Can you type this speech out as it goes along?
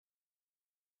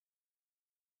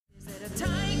it a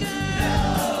tiger?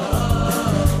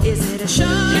 No. Is it a shark?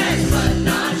 Yes, but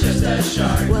not just a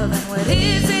shark. Well, then what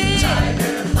is it?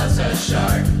 Tiger plus a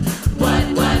shark. What,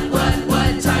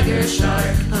 tiger,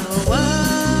 shark? Oh, what?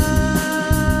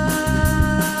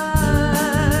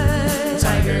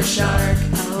 Tiger, shark.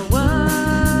 Oh, what?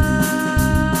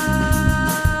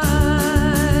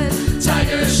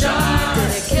 Tiger, shark.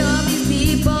 Did it kill all these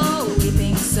people? We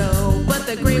think so, but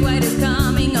the great white is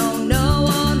coming. Oh, no,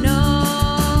 oh, no.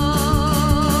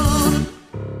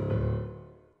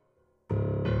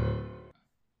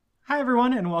 Hi,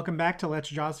 everyone, and welcome back to Let's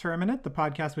Jaws for a Minute, the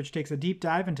podcast which takes a deep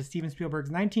dive into Steven Spielberg's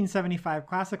 1975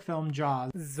 classic film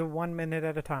Jaws. 1 minute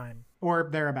at a time. Or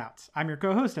thereabouts. I'm your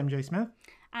co-host, MJ Smith.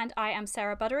 And I am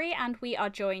Sarah Buddery, and we are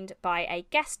joined by a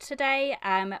guest today,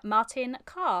 Martin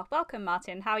Carr. Welcome,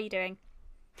 Martin. How are you doing?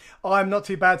 I'm not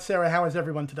too bad, Sarah. How is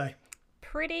everyone today?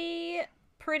 Pretty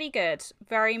good.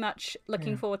 Very much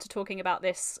looking forward to talking about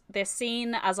this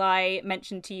scene. As I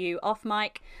mentioned to you off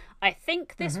mic, I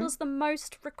think this was the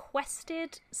most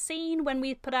requested scene when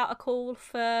we put out a call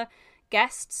for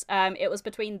guests. It was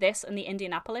between this and the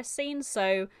Indianapolis scene,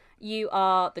 so you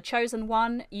are the chosen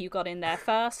one. You got in there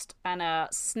first and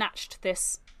snatched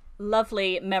this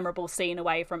lovely, memorable scene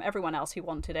away from everyone else who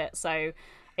wanted it. So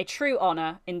a true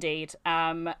honour indeed.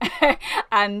 And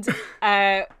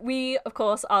we, of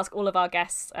course, ask all of our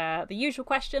guests the usual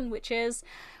question, which is,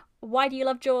 why do you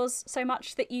love Jaws so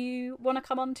much that you want to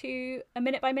come on to a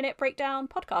minute-by-minute breakdown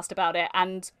podcast about it?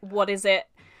 And what is it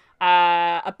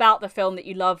about the film that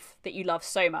you love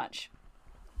so much?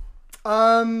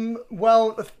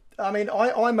 Well, I mean,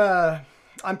 I'm a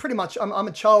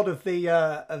child of the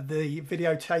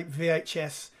videotape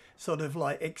VHS sort of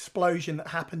like explosion that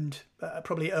happened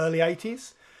probably early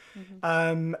 80s.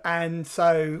 And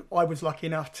so I was lucky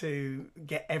enough to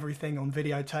get everything on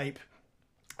videotape.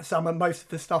 Most of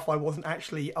the stuff I wasn't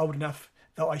actually old enough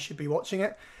that I should be watching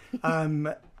it.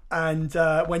 And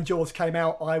when Jaws came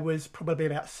out, I was probably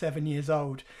about 7 years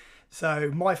old. So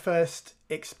my first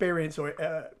experience or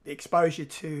exposure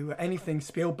to anything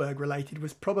Spielberg related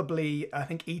was probably, I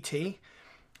think, E.T.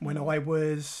 when I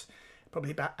was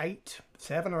probably about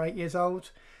 7 or 8 years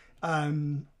old.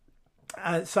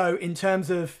 So in terms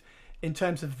of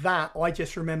that, I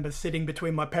just remember sitting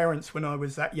between my parents when I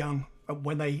was that young,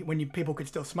 when people could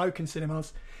still smoke in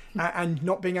cinemas, and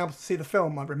not being able to see the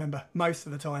film. I remember most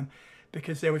of the time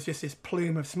because there was just this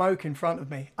plume of smoke in front of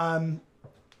me.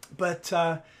 But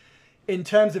in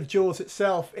terms of Jaws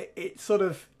itself, it sort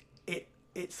of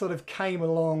came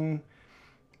along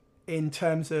in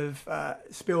terms of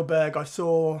Spielberg. I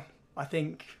saw, I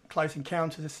think, Close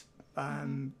Encounters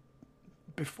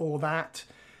before that,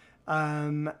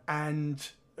 and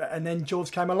then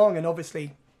Jaws came along, and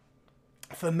obviously,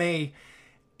 for me,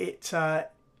 it's a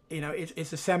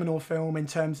seminal film in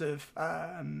terms of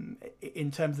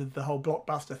the whole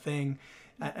blockbuster thing,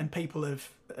 and people have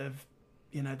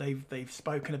they've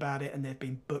spoken about it, and there've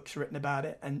been books written about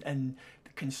it, and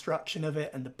the construction of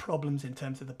it, and the problems in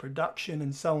terms of the production,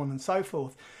 and so on and so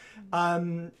forth.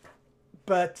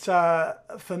 But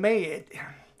for me,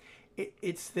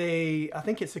 it's the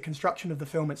construction of the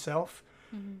film itself,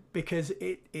 because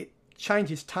it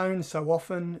changes tone so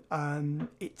often.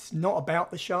 It's not about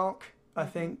the shark, I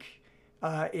think,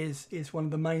 is one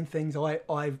of the main things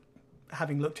I've,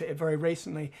 having looked at it very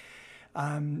recently,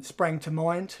 sprang to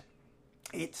mind.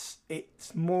 It's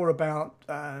more about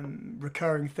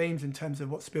recurring themes in terms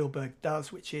of what Spielberg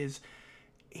does, which is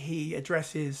he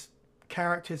addresses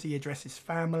characters, he addresses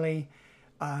family.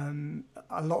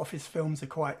 A lot of his films are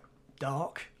quite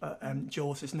dark, and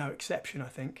Jaws is no exception, I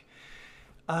think.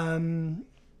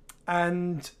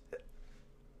 And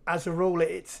as a rule,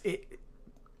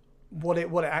 what it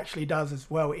actually does as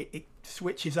well, it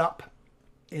switches up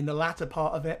in the latter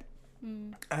part of it,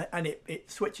 and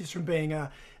it switches from being a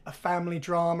family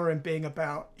drama and being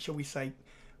about, shall we say,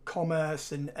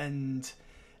 commerce and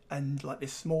like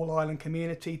this small island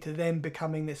community, to then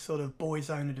becoming this sort of boys'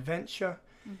 own adventure.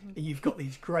 You've got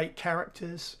these great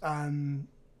characters.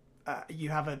 You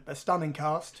have a stunning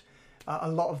cast. A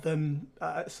lot of them,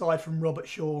 aside from Robert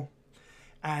Shaw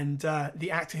and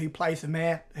the actor who plays the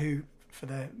mayor, who for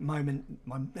the moment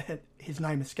his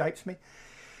name escapes me.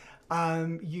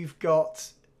 You've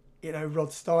got, Rod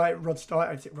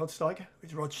Steiger. Is it Rod Steiger?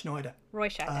 It's Rod Schneider. Roy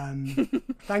Scheider.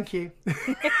 Thank you.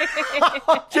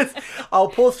 I'll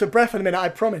pause for breath in a minute, I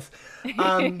promise.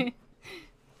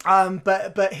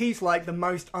 But he's like the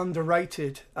most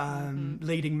underrated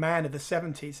leading man of the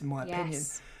 70s, in my opinion.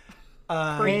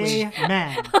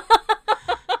 Amen.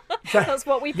 That's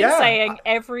what we've been saying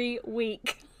every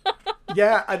week.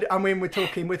 Yeah, I mean, we're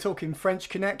talking French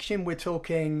Connection, we're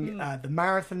talking The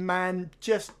Marathon Man,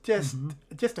 just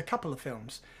a couple of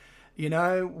films, you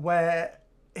know, where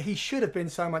he should have been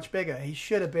so much bigger. He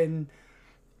should have been,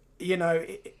 you know,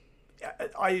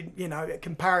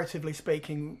 comparatively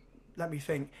speaking, let me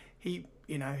think. He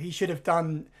should have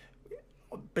done,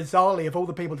 bizarrely, of all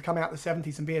the people to come out of the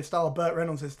 70s and be a star, Burt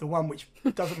Reynolds is the one, which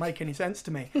doesn't make any sense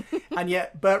to me. And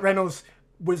yet Burt Reynolds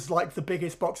was like the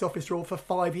biggest box office draw for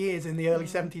 5 years in the early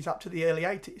 70s up to the early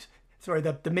 80s. Sorry,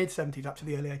 the mid 70s up to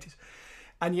the early 80s.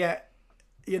 And yet,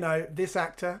 you know, this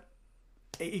actor,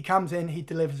 he comes in, he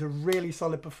delivers a really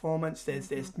solid performance.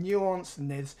 There's nuance,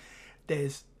 and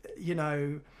there's you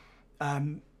know,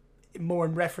 more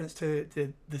in reference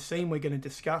to the scene we're going to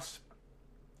discuss,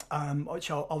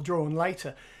 which I'll draw on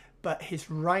later. But his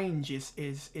range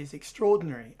is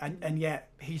extraordinary, and yet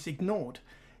he's ignored.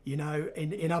 You know,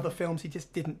 in other films, he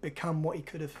just didn't become what he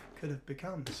could have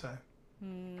become. So.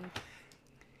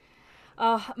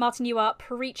 Martin, you are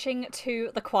preaching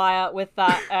to the choir with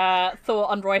that thought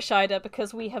on Roy Scheider,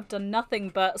 because we have done nothing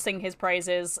but sing his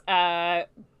praises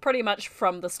pretty much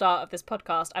from the start of this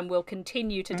podcast, and will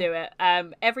continue to do it.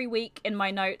 Every week in my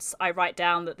notes, I write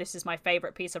down that this is my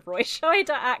favourite piece of Roy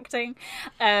Scheider acting.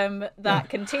 That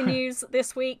continues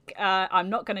this week.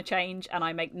 I'm not going to change, and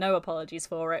I make no apologies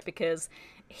for it, because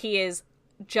he is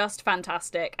just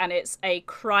fantastic, and it's a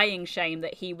crying shame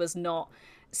that he was not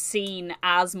seen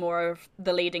as more of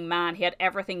the leading man. He had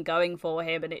everything going for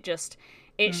him, and it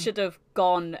should have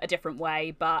gone a different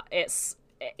way. But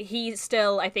he's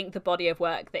still, I think the body of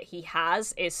work that he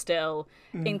has is still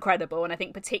incredible, and I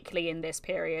think particularly in this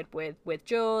period with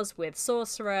Jaws, with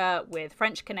Sorcerer, with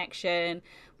French Connection,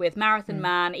 with Marathon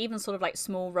Man, even sort of like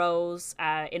small roles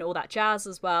in All That Jazz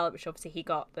as well, which obviously he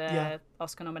got the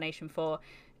Oscar nomination for.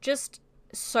 Just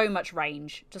so much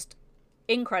range, just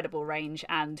incredible range,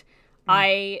 and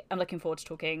I am looking forward to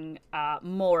talking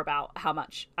more about how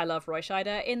much I love Roy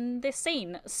Scheider in this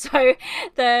scene. So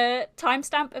the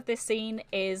timestamp of this scene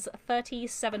is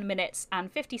 37 minutes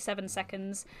and 57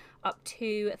 seconds up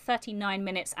to 39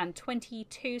 minutes and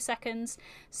 22 seconds.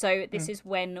 So this is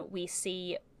when we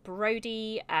see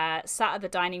Brody sat at the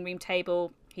dining room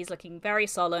table. He's looking very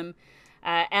solemn.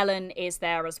 Ellen is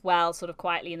there as well, sort of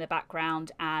quietly in the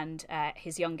background, and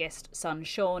his youngest son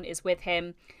Sean is with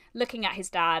him, looking at his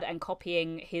dad and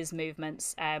copying his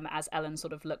movements as Ellen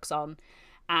sort of looks on.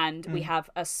 And we have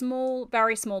a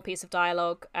very small piece of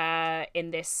dialogue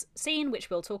in this scene, which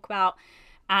we'll talk about.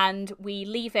 And we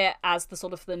leave it as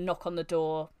the knock on the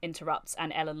door interrupts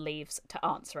and Ellen leaves to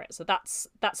answer it. So that's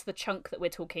the chunk that we're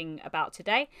talking about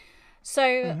today.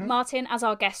 So Martin, as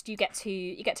our guest, you get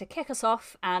to kick us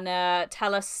off and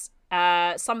tell us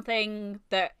something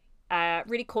that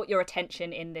really caught your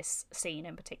attention in this scene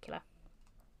in particular.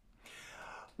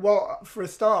 Well, for a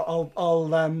start,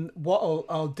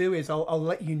 I'll do is I'll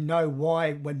let you know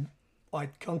why, when I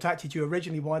contacted you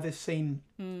originally, why this scene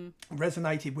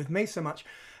resonated with me so much.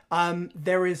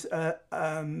 There's a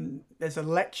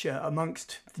lecture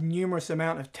amongst the numerous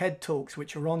amount of TED Talks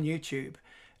which are on YouTube.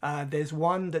 There's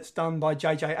one that's done by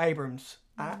J.J. Abrams,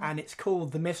 and it's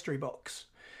called The Mystery Box.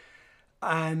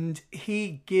 And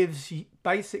he gives you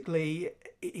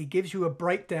a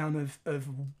breakdown of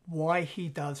why he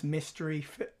does mystery,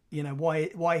 you know,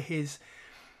 why his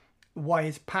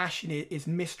passion is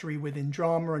mystery within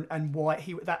drama, and why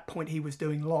at that point he was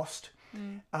doing Lost.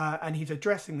 And he's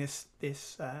addressing this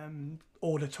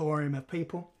auditorium of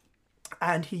people,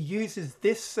 and he uses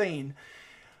this scene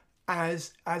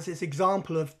as his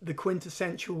example of the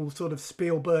quintessential sort of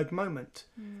Spielberg moment,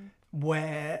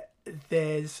 where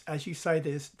there's, as you say,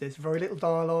 there's very little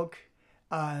dialogue.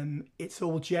 It's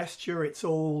all gesture. It's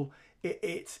all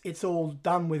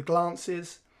done with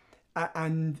glances,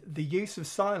 and the use of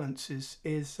silence is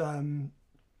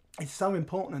so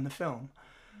important in the film.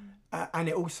 And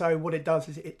it also, what it does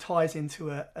is it ties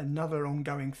into another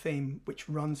ongoing theme which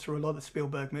runs through a lot of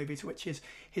Spielberg movies, which is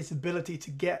his ability to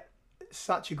get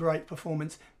such a great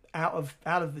performance out of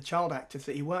the child actors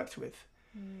that he worked with.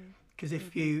 Because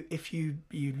if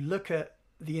you look at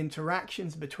the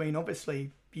interactions between,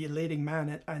 obviously, your leading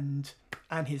man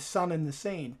and his son in the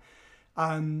scene,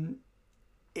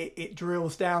 it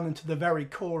drills down into the very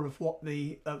core of what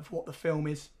the film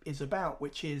is about,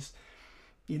 which is,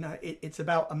 you know, it's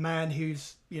about a man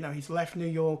who's, you know, he's left New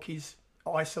York, he's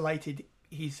isolated,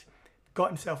 he's got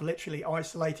himself literally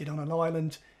isolated on an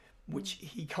island which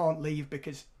he can't leave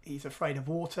because he's afraid of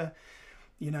water.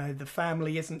 You know, the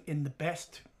family isn't in the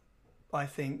best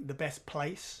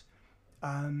place.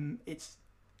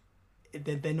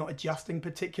 They're not adjusting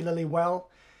particularly well,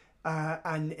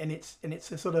 and it's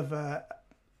a sort of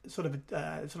sort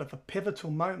of a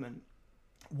pivotal moment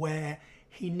where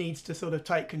he needs to sort of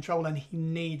take control, and he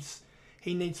needs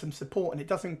some support. And it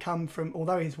doesn't come from,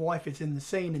 although his wife is in the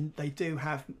scene and they do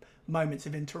have moments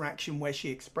of interaction where she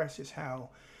expresses how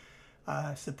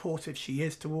supportive she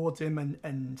is towards him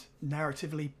and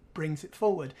narratively brings it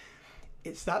forward.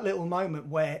 It's that little moment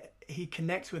where he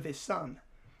connects with his son,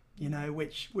 you know,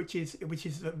 which is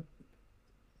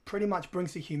pretty much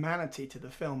brings the humanity to the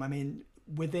film. I mean,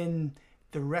 within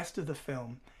the rest of the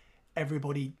film,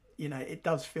 everybody, you know, it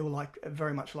does feel like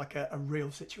very much like a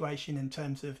real situation in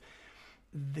terms of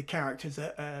the characters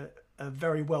are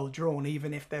very well drawn,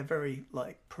 even if they're very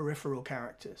like peripheral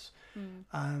characters.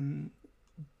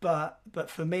 But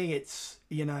for me, it's,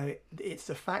 you know, it's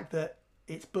the fact that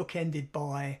it's bookended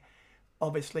by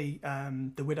obviously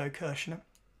the widow Kirshner,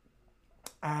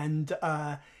 and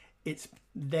it's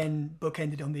then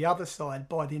bookended on the other side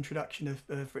by the introduction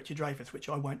of Richard Dreyfuss, which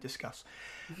I won't discuss.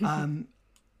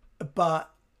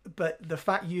 But the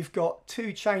fact you've got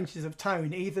two changes of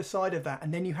tone either side of that,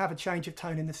 and then you have a change of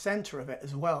tone in the centre of it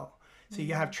as well. So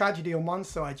you have tragedy on one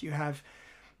side, you have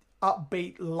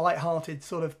upbeat, light-hearted,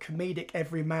 sort of comedic,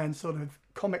 everyman sort of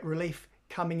comic relief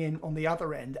coming in on the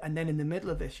other end, and then in the middle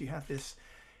of this you have this,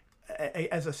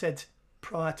 as I said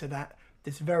prior to that,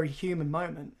 this very human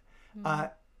moment.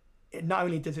 It not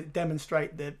only does it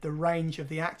demonstrate the range of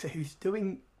the actor, who's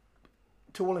doing,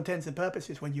 to all intents and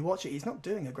purposes, when you watch it, he's not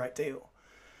doing a great deal.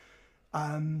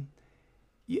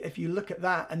 If you look at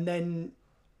that, and then,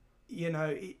 you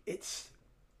know, it's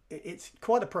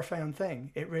quite a profound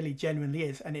thing. It really genuinely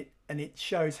is, and it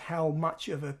shows how much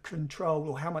of a control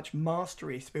or how much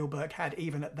mastery Spielberg had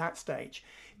even at that stage,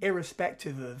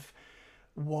 irrespective of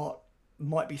what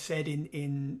might be said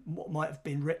in what might have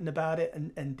been written about it,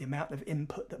 and the amount of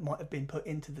input that might have been put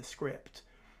into the script.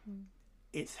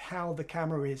 It's how the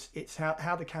camera is, it's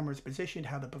how the camera is positioned,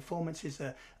 how the performances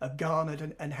are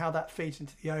garnered, and how that feeds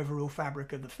into the overall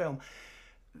fabric of the film.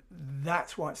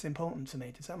 That's why it's important to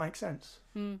me. Does that make sense?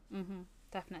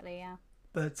 Definitely, yeah.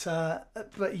 But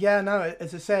yeah, no,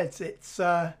 as I said, it's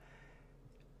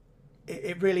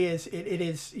it really is. It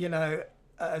is, you know,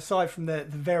 aside from the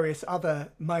various other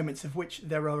moments, of which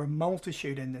there are a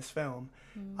multitude in this film,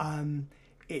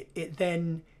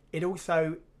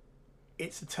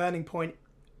 it's a turning point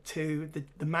to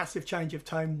the massive change of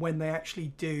tone when they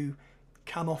actually do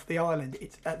come off the island.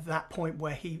 It's at that point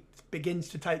where he begins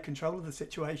to take control of the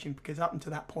situation, because up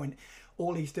until that point,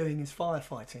 all he's doing is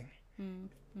firefighting.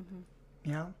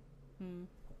 Yeah.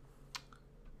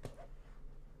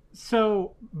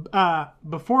 So,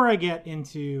 before I get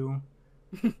into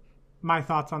my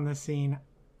thoughts on this scene,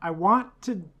 I want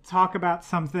to talk about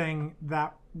something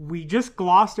that we just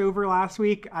glossed over last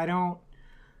week. I don't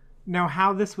know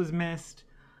how this was missed.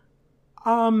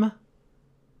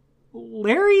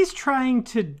 Larry's trying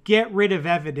to get rid of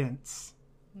evidence.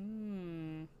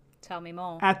 Tell me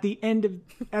more. At the end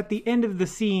of the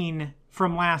scene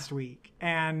from last week,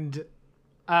 and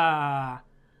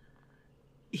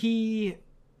he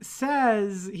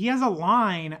says, he has a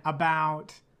line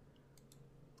about,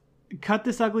 cut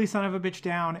this ugly son of a bitch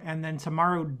down, and then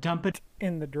tomorrow dump it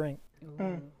in the drink.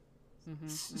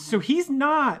 So he's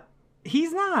not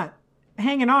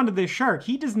hanging on to this shark.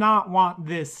 He does not want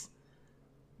this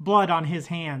blood on his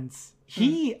hands.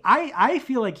 I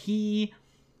feel like he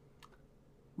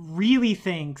really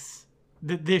thinks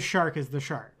that this shark is the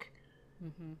shark.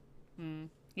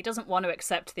 He doesn't want to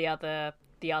accept the other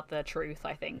truth,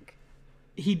 I think.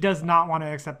 He does not want to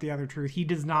accept the other truth. He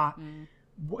does not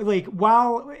like,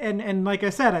 while and like I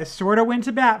said, I sort of went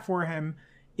to bat for him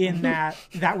in that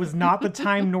was not the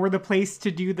time nor the place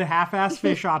to do the half-assed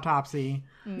fish autopsy.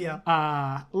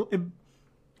 Yeah.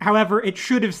 However, it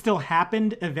should have still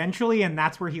happened eventually, and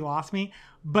that's where he lost me.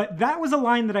 But that was a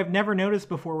line that I've never noticed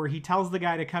before, where he tells the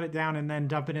guy to cut it down and then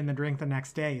dump it in the drink the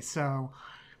next day. So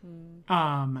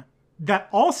that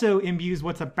also imbues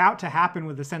what's about to happen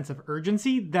with a sense of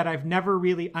urgency that I've never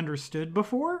really understood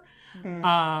before.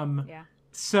 Yeah.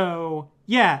 So,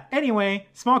 yeah, anyway,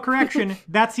 small correction.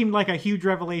 That seemed like a huge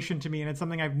revelation to me, and it's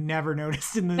something I've never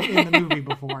noticed in the movie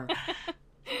before.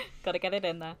 Gotta get it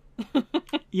in there.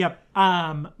 Yep.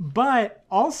 But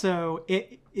also,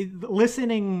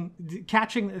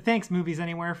 thanks Movies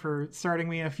Anywhere for starting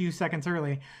me a few seconds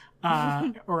early,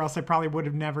 or else I probably would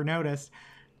have never noticed.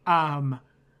 Having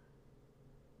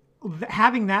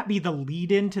that be the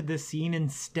lead into the scene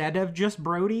instead of just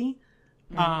Brody,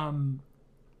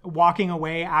 walking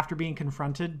away after being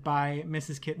confronted by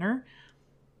Mrs. Kittner,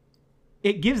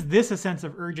 it gives this a sense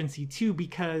of urgency too,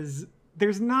 because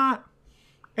it's not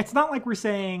like we're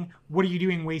saying, what are you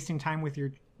doing wasting time with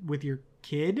your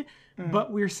kid?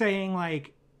 But we're saying,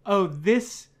 like, oh,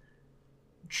 this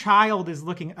child is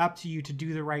looking up to you to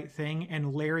do the right thing,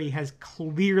 and Larry has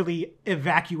clearly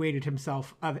evacuated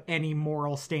himself of any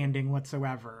moral standing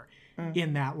whatsoever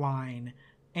in that line.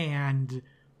 And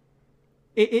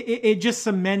it just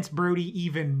cements Brody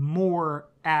even more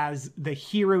as the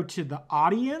hero to the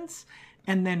audience,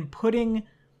 and then putting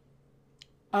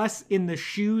us in the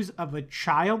shoes of a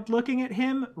child looking at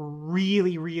him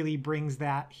really, really brings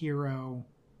that hero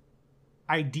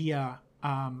idea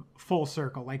full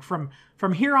circle. Like from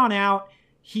here on out,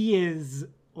 he is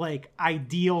like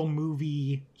ideal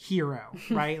movie hero,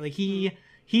 right? Like he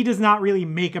does not really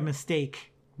make a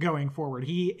mistake going forward.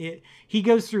 He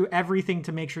goes through everything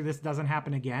to make sure this doesn't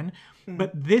happen again.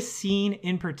 But this scene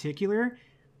in particular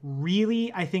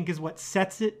really, I think, is what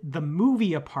sets the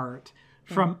movie apart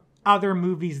from other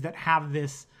movies that have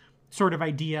this sort of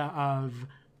idea of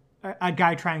a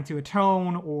guy trying to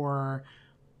atone or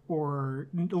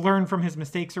learn from his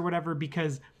mistakes or whatever,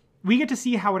 because we get to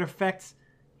see how it affects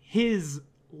his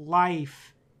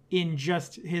life in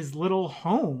just his little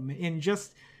home, in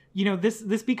just,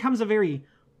 this becomes a very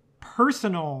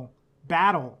personal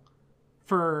battle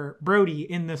for Brody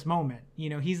in this moment.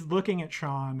 He's looking at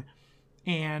Sean,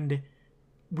 and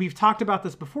we've talked about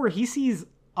this before. He sees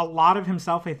a lot of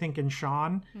himself, I think, in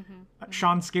Sean.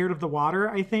 Sean's scared of the water,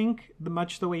 I think,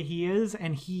 much the way he is.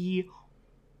 And he,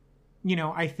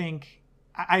 I think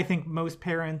most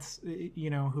parents,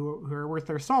 who are worth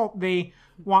their salt, they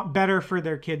want better for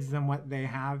their kids than what they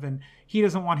have. And he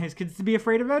doesn't want his kids to be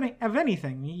afraid of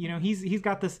anything. He's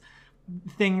got this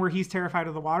thing where he's terrified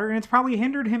of the water, and it's probably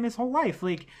hindered him his whole life.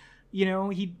 Like,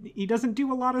 he doesn't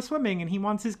do a lot of swimming, and he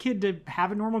wants his kid to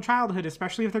have a normal childhood,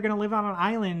 especially if they're going to live on an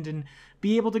island and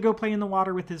be able to go play in the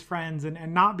water with his friends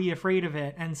and not be afraid of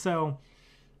it. And so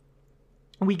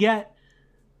we get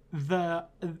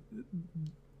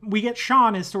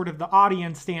Sean as sort of the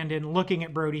audience stand-in looking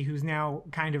at Brody, who's now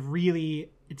kind of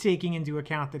really taking into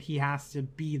account that he has to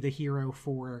be the hero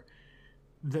for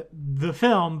the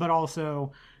film, but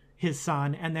also his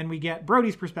son. And then we get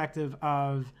Brody's perspective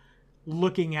of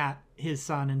looking at his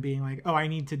son and being like, oh, I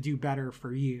need to do better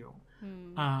for you.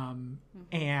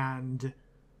 And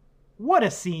what a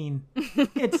scene.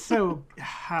 It's so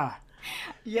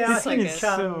yeah, I think it's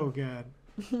so good.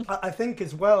 I think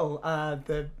as well,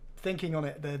 the thinking on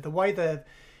it, the way that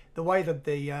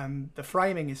the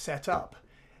framing is set up,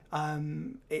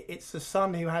 it's the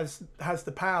son who has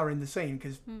the power in the scene,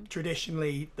 because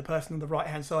traditionally the person on the right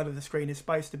hand side of the screen is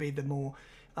supposed to be the more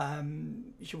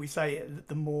should we say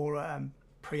the more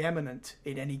preeminent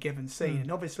in any given scene.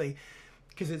 And obviously,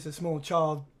 because it's a small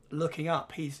child looking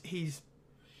up, he's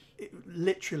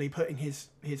literally putting his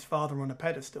father on a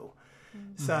pedestal.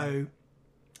 So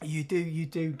you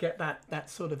do get that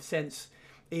sort of sense,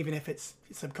 even if it's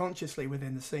subconsciously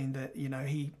within the scene, that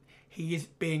he is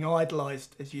being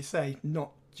idolized, as you say,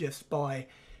 not just by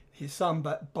his son,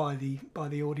 but by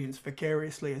the audience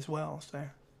vicariously as well. So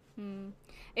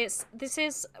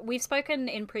we've spoken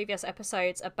in previous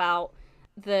episodes about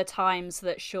the times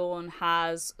that Sean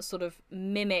has sort of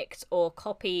mimicked or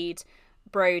copied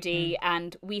Brody,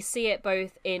 and we see it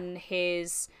both in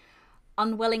his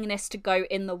unwillingness to go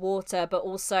in the water, but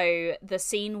also the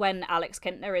scene when Alex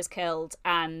Kintner is killed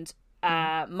and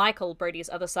Michael, Brody's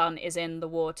other son, is in the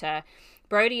water.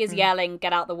 Brody is yelling,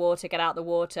 get out the water, get out the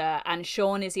water, and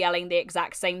Sean is yelling the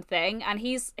exact same thing. And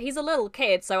he's a little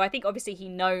kid, so I think obviously he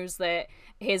knows that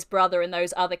his brother and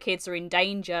those other kids are in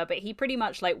danger, but he pretty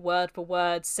much like word for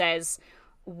word says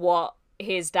what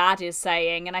his dad is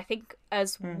saying. And I think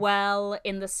as well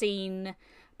in the scene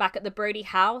back at the Brody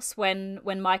house when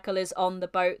Michael is on the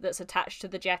boat that's attached to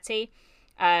the jetty,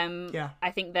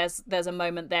 I think there's a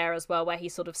moment there as well where he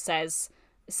sort of says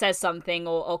something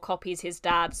or copies his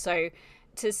dad. So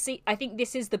to see, I think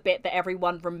this is the bit that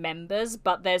everyone remembers,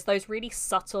 but there's those really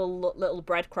subtle little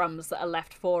breadcrumbs that are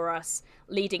left for us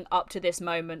leading up to this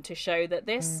moment to show that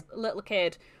this little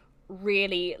kid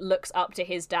really looks up to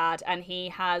his dad, and he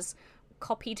has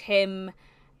copied him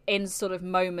in sort of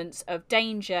moments of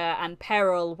danger and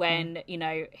peril when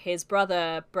his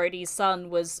brother, Brody's son,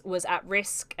 was at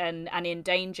risk and in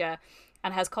danger,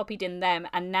 and has copied in them.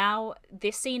 And now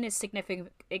this scene is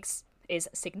significant.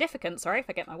 Sorry if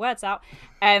I get my words out.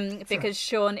 Because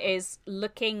Sean is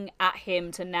looking at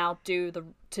him to now do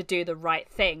the right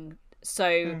thing.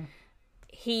 So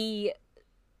he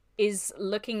is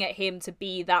looking at him to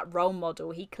be that role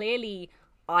model. He clearly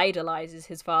idolizes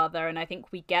his father, and I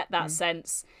think we get that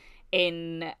sense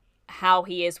in how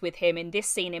he is with him in this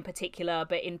scene in particular,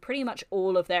 but in pretty much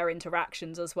all of their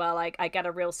interactions as well. I get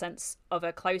a real sense of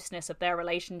a closeness of their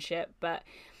relationship, but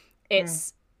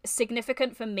it's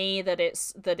significant for me that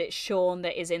it's Sean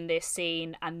that is in this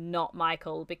scene and not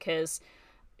Michael, because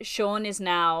Sean is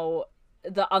now,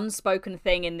 the unspoken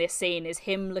thing in this scene is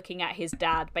him looking at his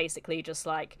dad, basically just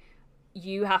like,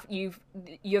 you have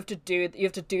to do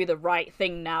the right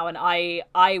thing now, and I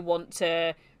want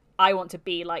to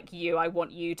be like you. I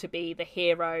want you to be the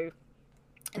hero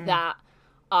that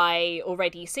I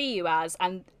already see you as.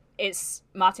 And it's,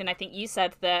 Martin, I think you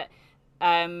said that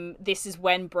this is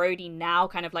when Brody now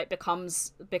kind of like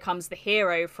becomes the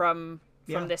hero from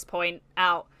this point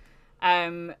out.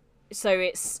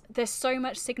 So there's so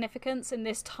much significance in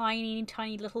this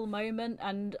tiny little moment,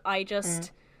 and I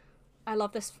just I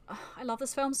love this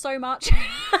film so much.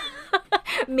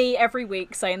 Me every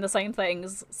week saying the same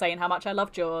things, saying how much I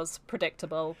love Jaws.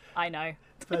 Predictable, I know.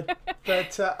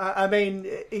 but I mean,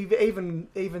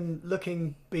 even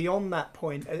looking beyond that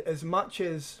point, as much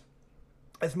as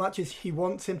he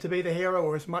wants him to be the hero,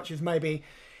 or as much as maybe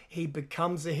he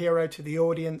becomes the hero to the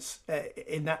audience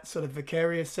in that sort of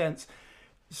vicarious sense,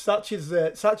 such is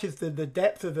the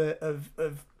depth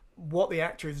of what the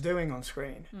actor is doing on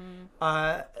screen,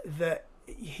 that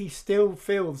he still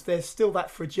feels there's still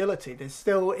that fragility. There's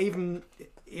still, even,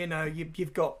 you know,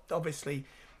 you've got obviously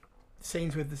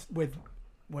scenes with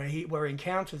where he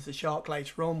encounters the shark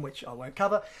later on, which I won't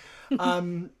cover,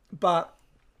 but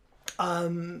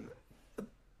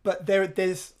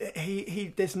there's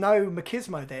no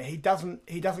machismo there. He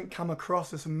doesn't come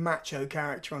across as a macho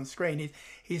character on screen.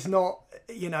 He's not,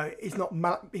 you know, he's not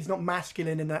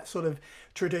masculine in that sort of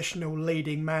traditional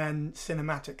leading man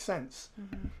cinematic sense.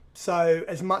 So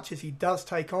as much as he does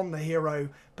take on the hero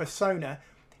persona,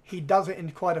 he does it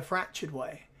in quite a fractured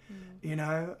way, you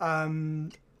know.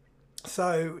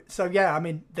 So yeah, I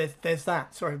mean, there's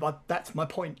that. Sorry, but that's my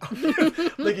point.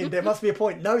 Looking, there must be a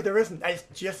point. No, there isn't. It's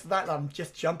just that I'm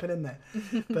just jumping in there.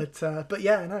 But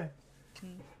yeah, I know.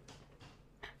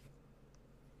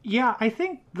 Yeah, I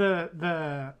think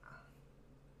I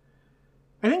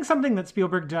think something that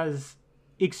Spielberg does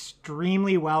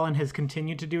extremely well and has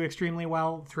continued to do extremely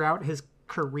well throughout his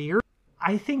career,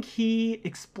 I think he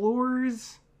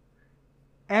explores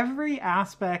every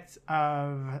aspect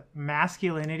of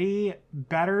masculinity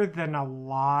better than a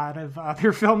lot of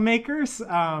other filmmakers.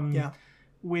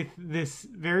 With this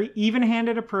very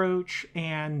even-handed approach,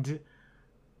 and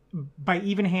by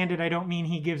even-handed, I don't mean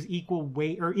he gives equal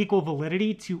weight or equal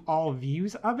validity to all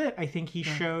views of it. I think he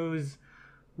shows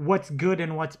what's good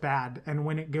and what's bad, and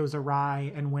when it goes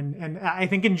awry, and I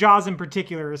think in Jaws in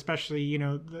particular, especially, you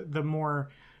know, the more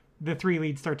the three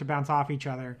leads start to bounce off each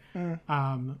other,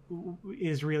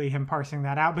 is really him parsing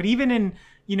that out. But even in,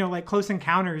 you know, like Close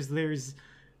Encounters, there's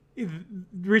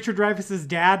Richard Dreyfuss's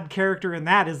dad character in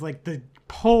that is like the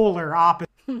polar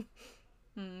opposite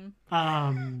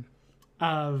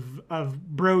of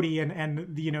Brody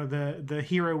and you know, the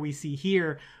hero we see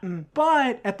here.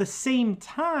 But at the same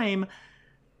time,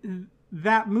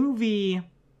 that movie, I'm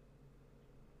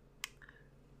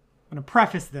going to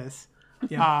preface this,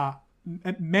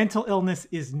 mental illness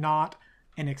is not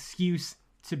an excuse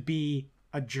to be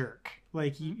a jerk.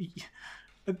 Like,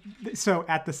 so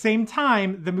at the same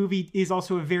time, the movie is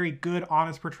also a very good,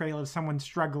 honest portrayal of someone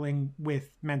struggling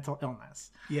with mental illness.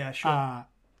 Yeah, sure.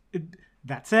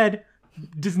 That said,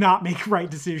 does not make right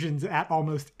decisions at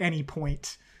almost any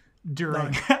point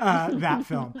during that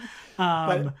film.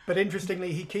 But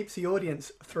interestingly, he keeps the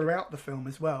audience throughout the film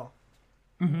as well.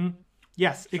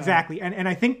 Yes, exactly. And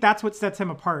I think that's what sets him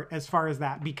apart as far as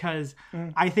that, because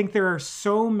I think there are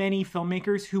so many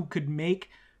filmmakers who could make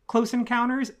Close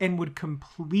Encounters and would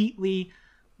completely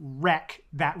wreck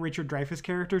that Richard Dreyfuss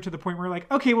character to the point where,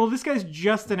 like, okay, well, this guy's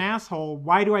just an asshole.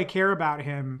 Why do I care about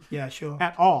him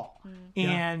at all?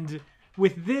 And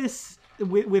with this,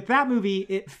 with that movie,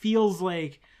 it feels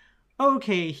like,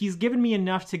 okay, he's given me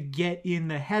enough to get in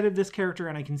the head of this character,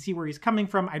 and I can see where he's coming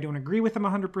from. I don't agree with him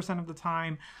 100% of the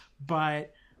time,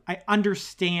 but I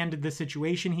understand the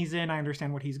situation he's in. I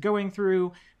understand what he's going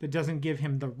through. That doesn't give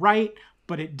him the right,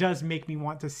 but it does make me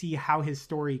want to see how his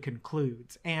story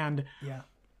concludes. And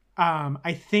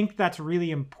I think that's really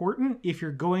important if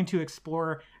you're going to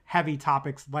explore heavy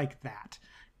topics like that.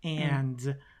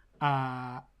 And,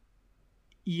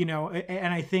 you know,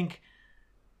 and I think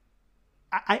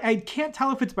I can't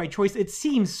tell if it's by choice. It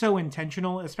seems so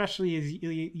intentional, especially as,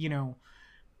 you know,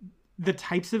 the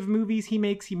types of movies he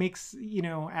makes, you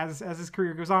know, as his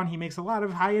career goes on, he makes a lot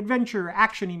of high adventure,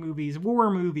 action-y movies,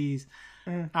 war movies,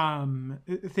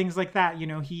 things like that. You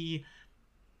know, he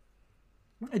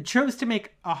chose to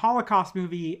make a Holocaust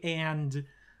movie, and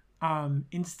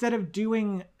instead of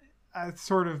doing a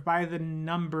sort of by the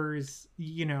numbers,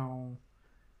 you know,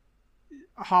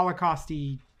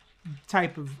 Holocaust-y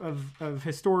type of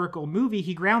historical movie,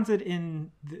 he grounds it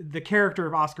in the character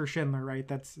of Oskar Schindler, right?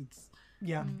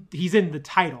 Yeah. He's in the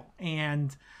title,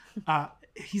 and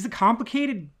he's a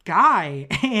complicated guy,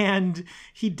 and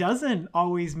he doesn't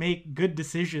always make good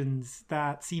decisions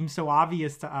that seem so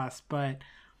obvious to us, but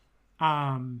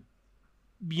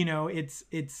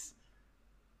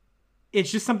it's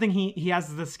just something he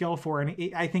has the skill for,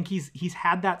 and I think he's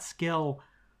had that skill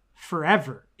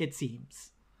forever, it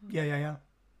seems. Yeah.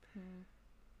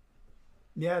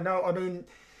 Yeah, no, I mean,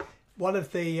 one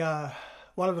of the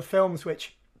films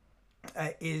which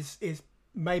is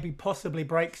maybe possibly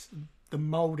breaks the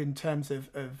mold in terms of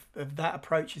that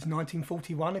approach is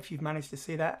 1941. If you've managed to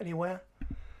see that anywhere,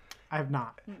 I have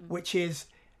not. Which is,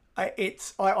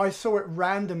 I saw it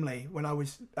randomly when I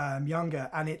was younger,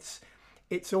 and it's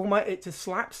a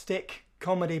slapstick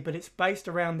comedy, but it's based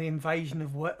around the invasion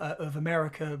of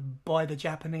America by the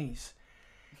Japanese,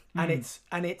 and it's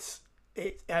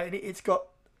got,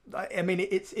 I mean,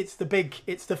 it's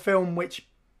the film which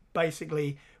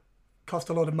basically cost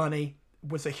a lot of money,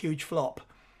 was a huge flop,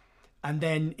 and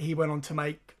then he went on to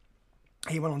make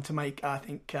I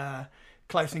think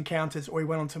Close Encounters, or he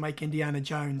went on to make Indiana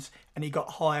Jones, and he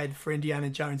got hired for Indiana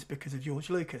Jones because of George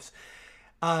Lucas.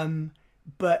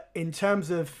 But in terms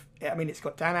of, I mean, it's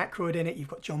got Dan Aykroyd in it, you've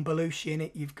got John Belushi in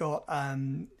it, you've got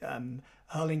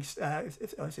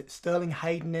Sterling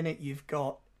Hayden in it, you've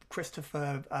got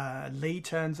Christopher Lee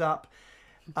turns up.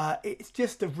 It's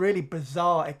just a really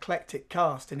bizarre, eclectic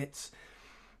cast, and it's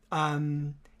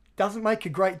doesn't make a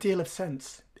great deal of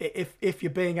sense if you're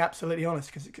being absolutely honest,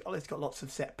 because it's got lots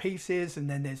of set pieces, and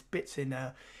then there's bits in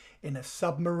a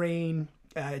submarine.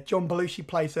 John Belushi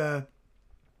plays a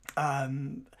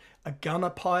gunner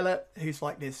pilot who's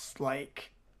like this,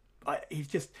 he's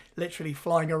just literally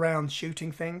flying around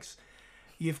shooting things.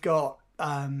 You've got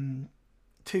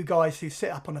two guys who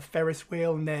sit up on a Ferris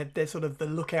wheel, and they're sort of the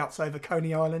lookouts over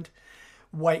Coney Island,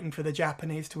 waiting for the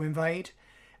Japanese to invade.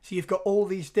 So you've got all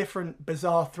these different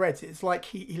bizarre threads. It's like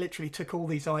he literally took all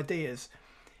these ideas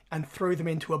and threw them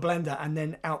into a blender, and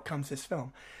then out comes this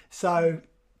film. So,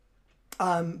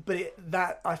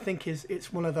 that I think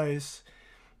it's one of those,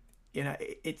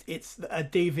 it's a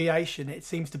deviation. It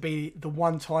seems to be the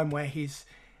one time where he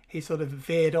sort of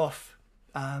veered off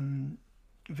from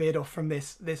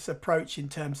this approach in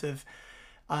terms of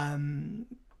having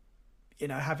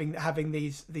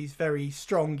these very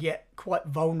strong yet quite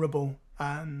vulnerable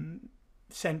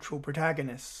central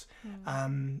protagonists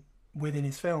within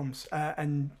his films.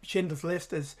 And Schindler's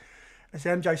List, as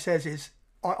MJ says, is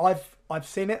I've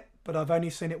seen it, but I've only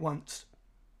seen it once.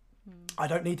 I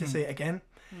don't need to see it again.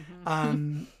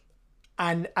 And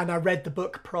I read the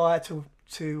book prior to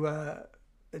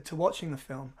watching the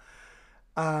film.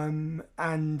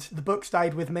 And the book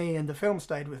stayed with me, and the film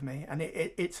stayed with me, and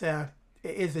it is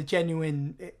a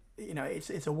genuine,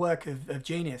 it's a work of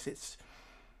genius.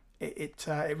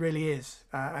 It really is,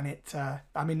 and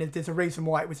I mean, there's a reason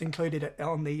why it was included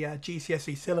on the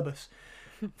GCSE syllabus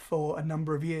for a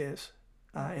number of years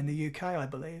in the UK, I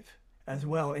believe, as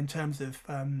well, in terms of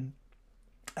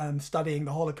studying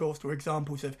the Holocaust, or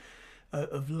examples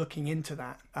of looking into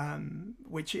that,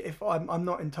 which, if I'm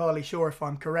not entirely sure if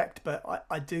I'm correct, but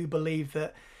I do believe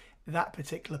that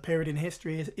particular period in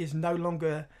history is no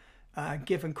longer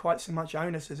given quite so much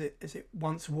onus as it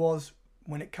once was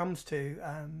when it comes to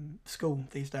school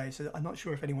these days. So I'm not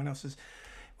sure if anyone else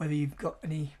whether you've got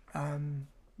any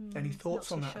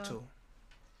thoughts on that at all.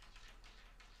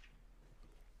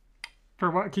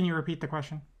 For what? Can you repeat the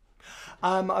question?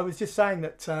 I was just saying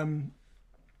that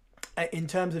in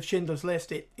terms of Schindler's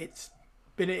List, it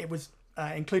was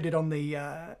included on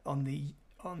the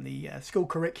school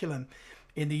curriculum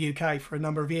in the UK for a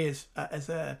number of years as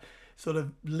a sort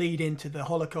of lead into the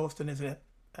Holocaust, and as a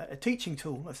teaching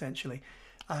tool, essentially.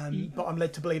 But I'm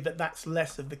led to believe that that's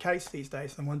less of the case these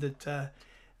days. I wondered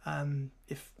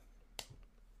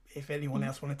if anyone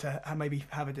else wanted to maybe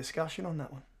have a discussion on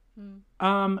that one.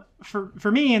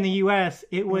 For me in the US,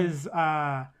 it was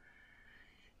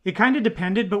it kind of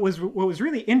depended, but what was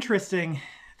really interesting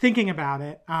thinking about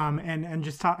it, and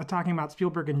just talking about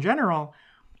Spielberg in general,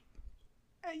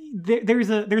 there's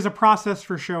a process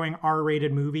for showing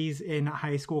R-rated movies in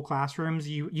high school classrooms.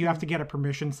 You have to get a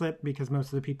permission slip because most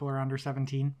of the people are under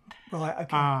 17. Right.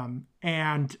 Okay.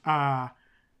 And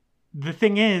the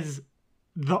thing is,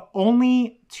 the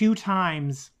only 2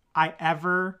 times I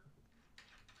ever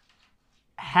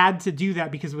had to do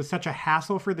that, because it was such a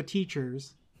hassle for the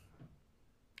teachers,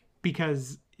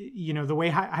 because the way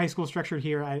high school is structured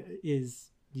here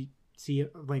is you see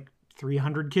like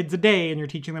 300 kids a day, and you're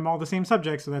teaching them all the same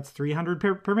subjects, so that's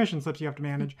 300 permission slips you have to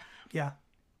manage. Yeah.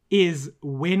 is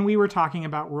when we were talking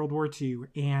about World War II,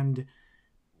 and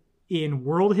in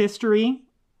world history,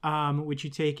 which you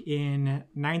take in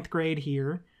 9th grade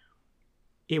here,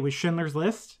 it was Schindler's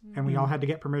List, and we all had to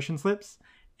get permission slips.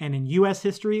 And in U.S.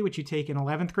 history, which you take in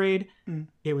 11th grade,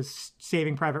 it was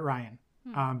Saving Private Ryan,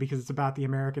 because it's about the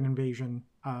American invasion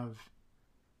of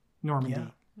Normandy.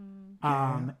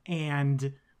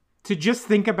 And to just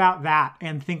think about that,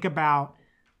 and think about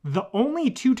the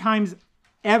only 2 times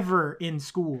ever in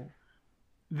school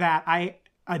that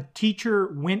a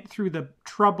teacher went through the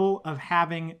trouble of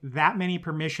having that many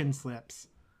permission slips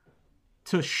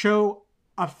to show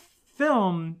a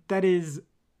film that is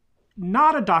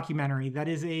not a documentary, that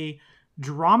is a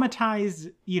dramatized,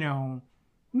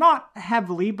 not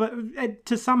heavily, but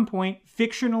to some point,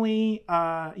 fictionally,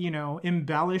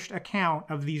 embellished account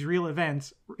of these real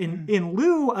events in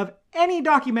lieu of any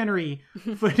documentary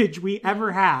footage we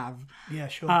ever have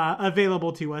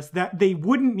available to us, that they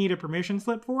wouldn't need a permission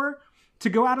slip for, to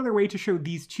go out of their way to show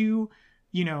these 2,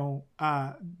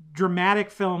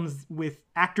 dramatic films with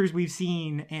actors we've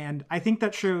seen. And I think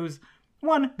that shows,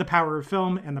 one, the power of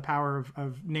film and the power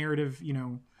of narrative,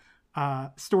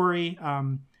 story,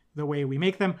 the way we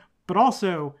make them, but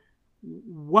also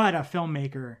what a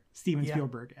filmmaker Steven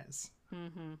Spielberg is.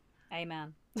 Mm-hmm.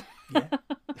 Amen.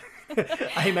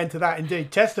 Amen to that,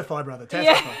 indeed. Testify, brother.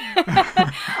 Testify.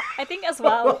 Yeah. I think as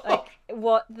well,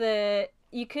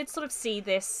 you could sort of see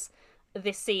this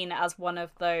scene as one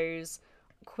of those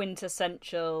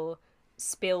quintessential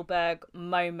Spielberg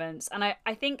moments, and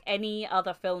I think any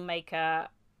other filmmaker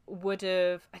would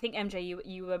have, I think MJ,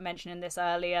 you were mentioning this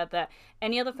earlier, that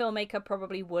any other filmmaker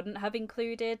probably wouldn't have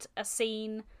included a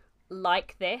scene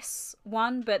like this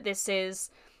one, but this is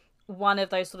one of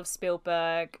those sort of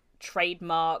Spielberg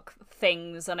trademark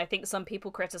things, and I think some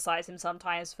people criticize him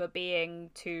sometimes for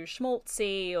being too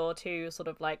schmaltzy or too sort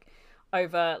of like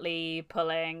overtly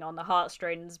pulling on the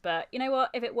heartstrings, but you know what,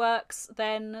 if it works,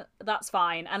 then that's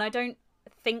fine. And I don't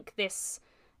think this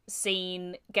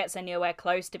scene gets anywhere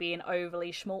close to being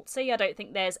overly schmaltzy. I don't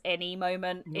think there's any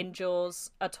moment in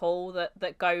Jaws at all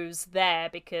that goes there,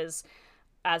 because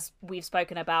as we've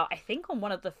spoken about, I think on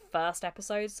one of the first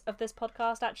episodes of this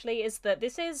podcast actually, is that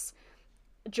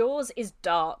Jaws is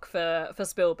dark for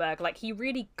Spielberg. Like, he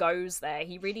really goes there.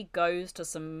 He really goes to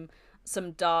some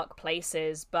dark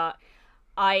places, but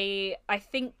I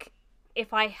think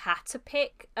if I had to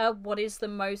pick what is the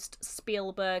most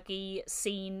Spielberg-y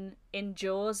scene in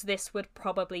Jaws, this would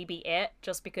probably be it,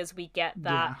 just because we get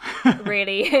that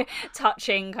really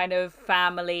touching kind of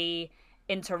family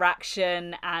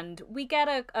interaction, and we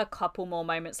get a couple more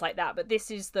moments like that, but this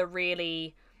is the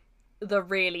really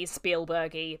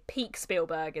Spielberg-y, peak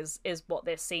Spielberg is what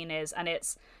this scene is, and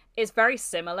it's very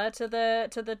similar to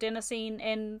the dinner scene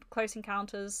in Close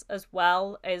Encounters as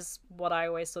well, is what I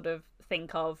always sort of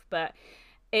think of, but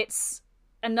it's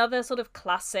another sort of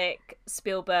classic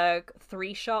Spielberg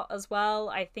 3-shot as well.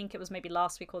 I think it was maybe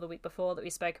last week or the week before that we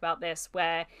spoke about this,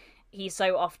 where he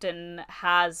so often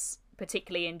has,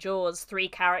 particularly in Jaws, 3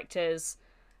 characters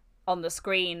on the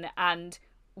screen, and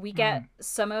we get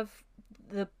some of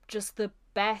the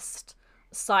best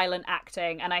silent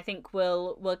acting, and I think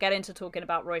we'll get into talking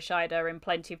about Roy Scheider in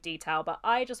plenty of detail, but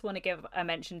I just want to give a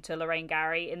mention to Lorraine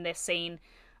Gary in this scene,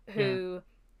 who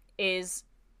is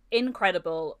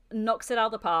incredible, knocks it out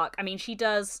of the park. I mean, she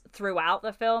does throughout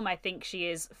the film. I think she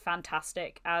is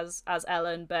fantastic as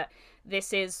Ellen, but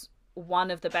this is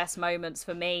one of the best moments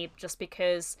for me, just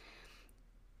because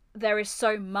there is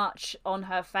so much on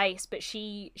her face, but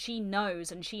she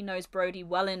knows, and she knows Brody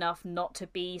well enough not to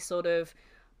be sort of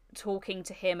talking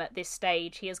to him at this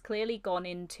stage. He has clearly gone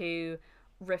into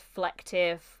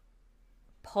reflective,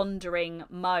 pondering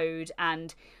mode,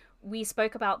 and we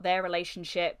spoke about their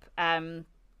relationship.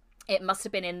 It must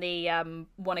have been in the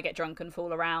want to get drunk and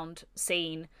fool around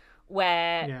scene,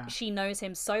 where she knows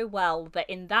him so well that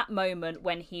in that moment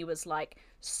when he was like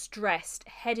stressed,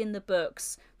 head in the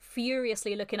books,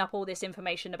 furiously looking up all this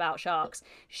information about sharks,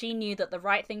 she knew that the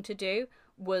right thing to do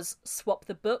was swap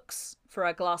the books for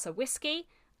a glass of whiskey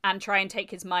and try and take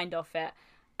his mind off it.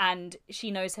 And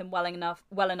she knows him well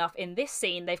enough in this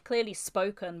scene. They've clearly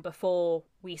spoken before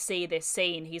we see this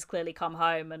scene. He's clearly come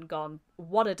home and gone,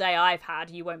 what a day I've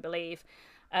had, you won't believe,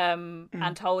 and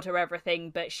told her everything.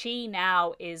 But she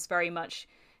now is very much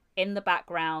in the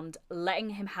background, letting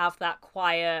him have that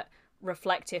quiet,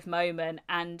 reflective moment.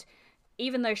 And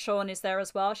even though Sean is there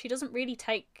as well, she doesn't really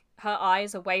take her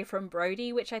eyes away from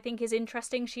Brody, which I think is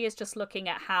interesting. She is just looking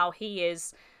at how he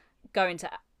is going to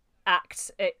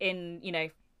act in, you know,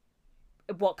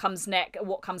 what comes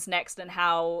next, and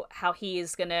how he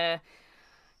is gonna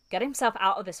get himself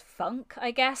out of this funk,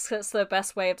 I guess. That's the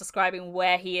best way of describing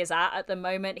where he is at the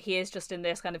moment. He is just in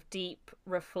this kind of deep,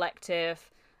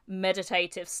 reflective,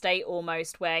 meditative state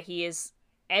almost, where he is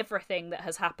everything that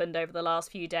has happened over the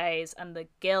last few days, and the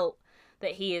guilt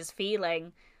that he is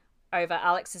feeling over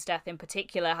Alex's death in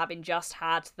particular, having just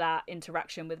had that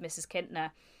interaction with Mrs.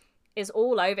 Kintner, is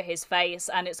all over his face.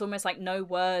 And it's almost like no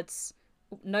words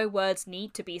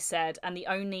need to be said, and the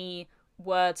only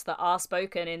words that are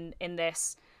spoken in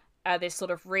this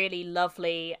sort of really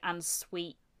lovely and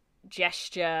sweet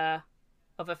gesture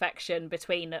of affection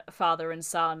between father and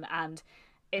son, and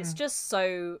it's just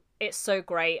so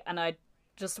great. And I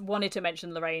just wanted to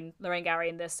mention Lorraine Gary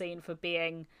in this scene for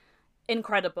being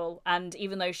incredible. And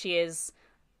even though she is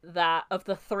that of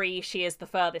the three, she is the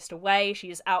furthest away,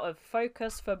 she's out of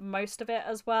focus for most of it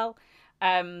as well.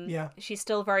 She's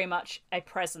still very much a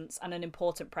presence, and an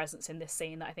important presence in this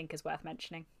scene that I think is worth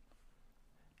mentioning.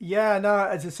 Yeah, no,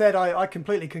 as I said, I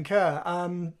completely concur.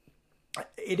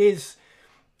 It is,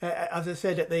 as I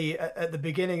said at the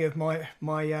beginning of my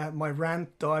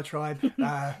rant diatribe,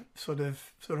 sort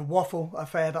of waffle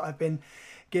affair that I've been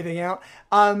giving out.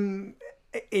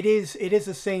 It is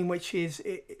a scene which is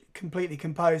completely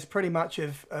composed, pretty much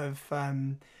of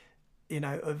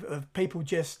people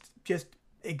just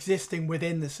existing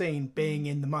within the scene, being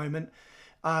in the moment.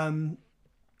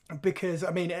 Because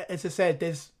I mean, as I said,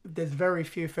 there's very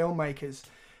few filmmakers,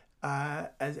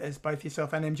 as both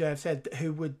yourself and MJ have said,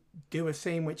 who would do a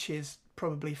scene which is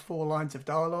probably 4 lines of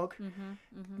dialogue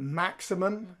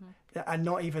maximum, and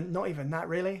not even that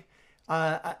really,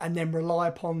 and then rely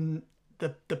upon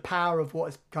the power of what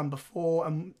has come before,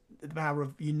 and the power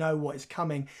of what is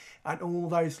coming, and all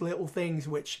those little things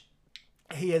which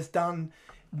he has done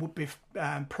would be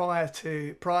prior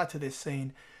to this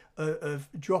scene, of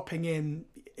dropping in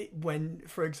when,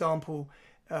 for example,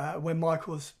 when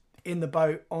Michael's in the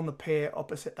boat on the pier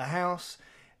opposite the house,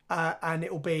 and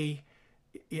it'll be,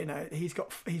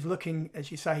 he's looking,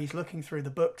 as you say, he's looking through the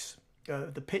books,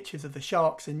 the pictures of the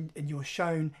sharks, and you're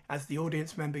shown, as the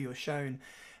audience member, you're shown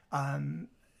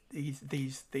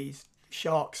these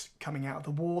sharks coming out of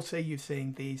the water. You're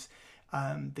seeing these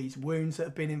wounds that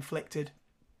have been inflicted,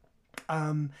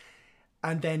 and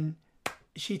then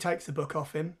she takes the book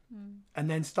off him and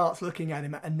then starts looking at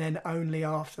him, and then only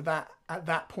after that, at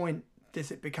that point,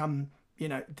 does it become,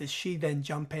 does she then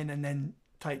jump in and then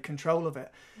take control of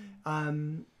it?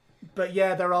 But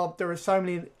yeah, there are so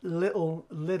many little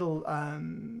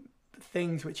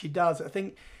things which he does. I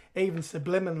think even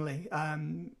subliminally,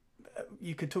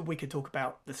 we could talk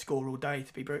about the score all day,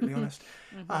 to be brutally honest.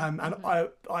 And I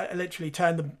literally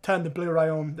turned the Blu-ray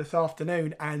on this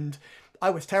afternoon, and I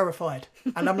was terrified.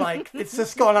 And I'm like, it's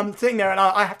just gone. I'm sitting there, and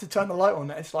I have to turn the light on.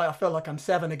 It's like I feel like I'm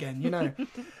 7 again,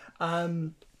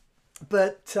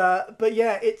 But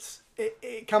yeah,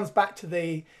 it comes back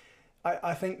to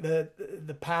I think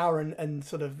the power and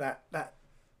sort of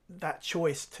that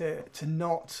choice to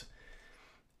not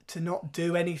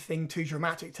do anything too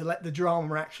dramatic, to let the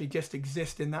drama actually just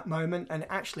exist in that moment, and it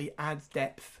actually adds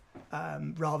depth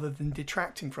rather than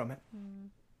detracting from it.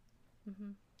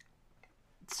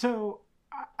 So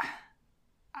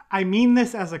I mean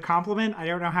this as a compliment. I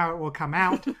don't know how it will come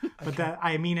out, but that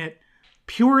I mean it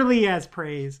purely as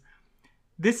praise.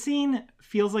 This scene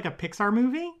feels like a Pixar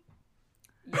movie.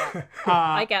 Yeah,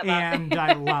 I get that. And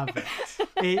I love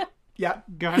it. Yeah,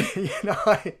 go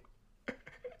ahead.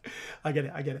 I get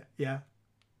it. Yeah.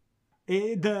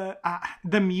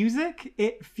 The music,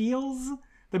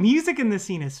 the music in this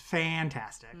scene is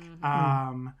fantastic.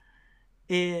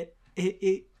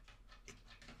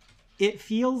 It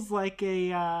feels like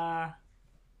a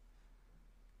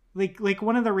like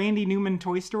one of the Randy Newman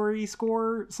Toy Story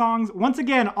score songs. Once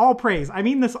again, all praise. I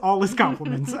mean this all as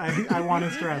compliments. I want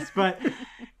to stress, but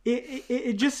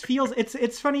it just feels,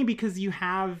 it's funny because you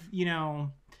have,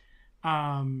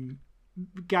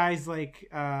 guys like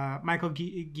Michael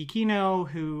Giacchino,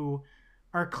 who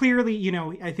are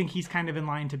clearly, I think he's kind of in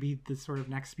line to be the sort of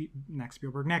next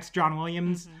Spielberg, next John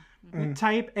Williams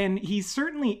type. And he's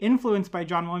certainly influenced by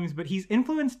John Williams, but he's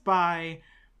influenced by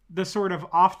the sort of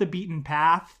off the beaten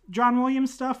path John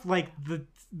Williams stuff, like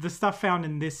the stuff found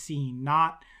in this scene,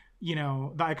 not, the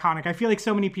iconic. I feel like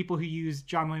so many people who use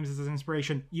John Williams as an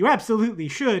inspiration, you absolutely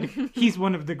should. He's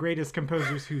one of the greatest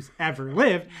composers who's ever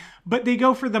lived. But they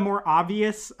go for the more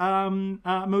obvious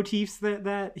motifs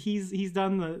that he's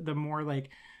done, the more like,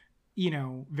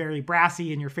 very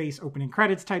brassy in your face opening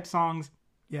credits type songs.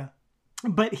 Yeah.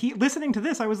 But listening to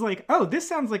this, I was like, oh, this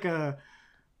sounds like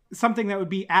something that would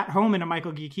be at home in a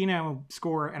Michael Giacchino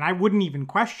score, and I wouldn't even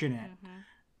question it.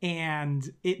 And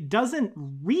it doesn't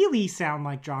really sound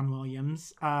like John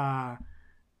Williams.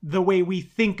 the way we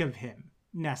think of him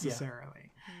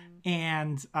necessarily.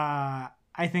 And I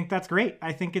think that's great.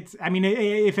 I think if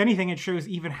anything, it shows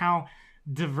even how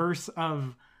diverse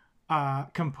of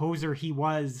composer he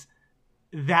was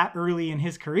that early in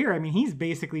his career. I mean, he's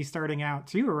basically starting out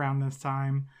too around this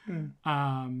time,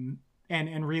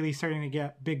 and really starting to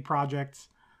get big projects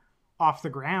off the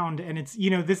ground. And it's,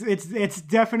 it's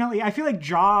definitely, I feel like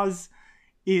Jaws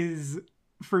is,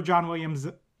 for John Williams,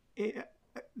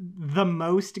 the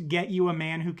most get you a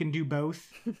man who can do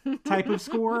both type of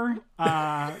score,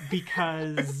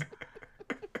 because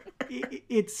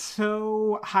it's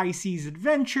so high seas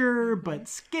adventure, but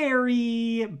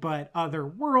scary, but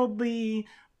otherworldly,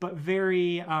 but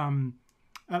very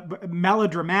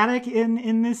melodramatic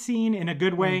in this scene in a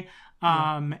good way.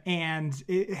 And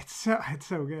it's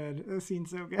so good. The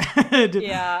scene's so good.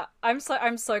 Yeah, I'm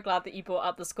so glad that you brought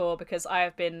up the score, because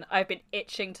I've been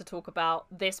itching to talk about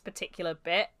this particular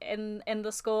bit in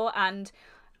the score. And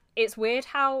it's weird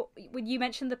how, when you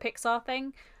mentioned the Pixar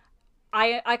thing,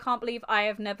 I can't believe I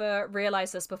have never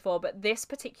realized this before, but this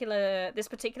particular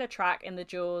track in the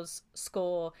Jaws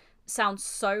score sounds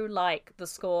so like the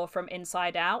score from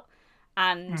Inside Out.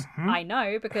 And I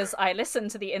know, because I listen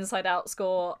to the Inside Out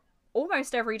score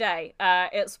almost every day.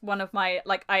 It's one of my,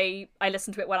 I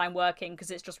listen to it when I'm working,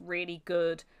 because it's just really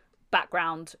good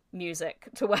background music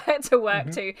to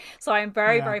work to. So I'm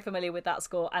very familiar with that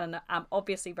score, and I'm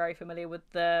obviously very familiar with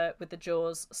the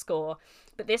Jaws score.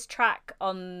 But this track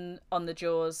on the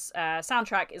Jaws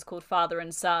soundtrack is called Father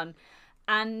and Son,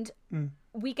 and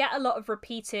we get a lot of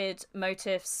repeated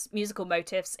musical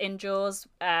motifs in Jaws.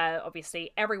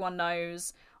 Obviously everyone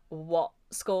knows what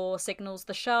score signals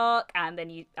the shark, and then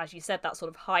you, as you said, that sort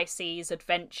of high seas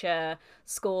adventure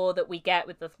score that we get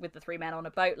with the three men on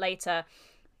a boat later.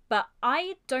 But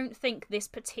I don't think this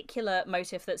particular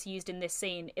motif that's used in this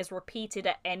scene is repeated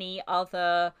at any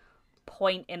other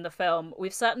point in the film.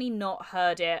 We've certainly not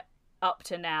heard it up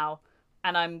to now,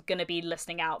 and I'm going to be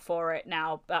listening out for it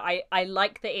now. But I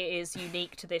like that it is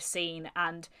unique to this scene,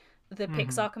 and the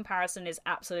Pixar comparison is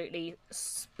absolutely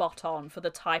spot on for the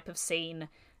type of scene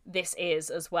this is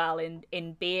as well,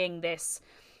 in being this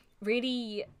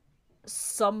really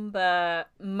somber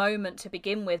moment to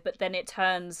begin with, but then it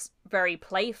turns very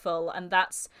playful, and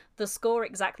that's the score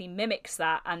exactly mimics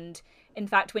that. And in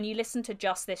fact, when you listen to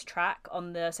just this track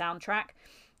on the soundtrack,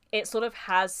 it sort of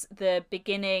has the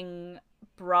beginning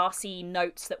brassy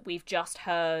notes that we've just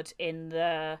heard in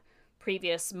the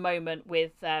previous moment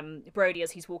with Brody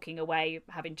as he's walking away,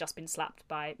 having just been slapped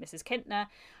by Mrs. Kintner,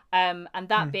 and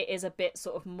that bit is a bit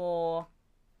sort of more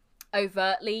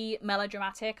overtly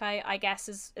melodramatic, I guess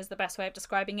is the best way of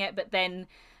describing it. But then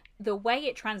the way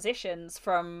it transitions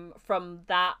from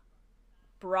that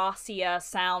brassier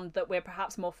sound that we're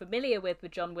perhaps more familiar with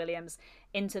John Williams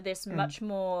into this much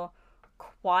more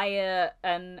quiet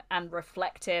and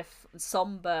reflective,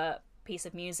 somber piece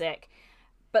of music.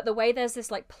 But the way there's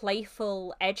this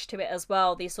playful edge to it as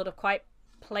well, these sort of quite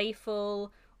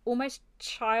playful, almost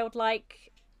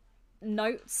childlike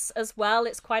notes as well.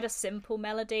 It's quite a simple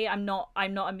melody. I'm not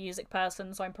a music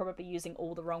person, so I'm probably using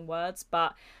all the wrong words,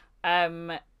 but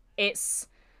I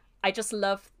just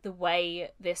love the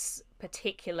way this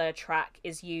particular track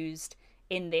is used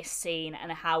in this scene,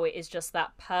 and how it is just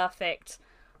that perfect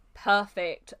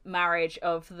marriage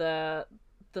of the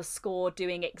score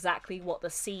doing exactly what the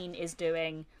scene is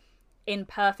doing in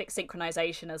perfect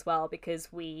synchronization as well,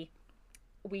 because we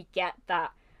get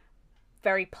that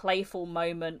very playful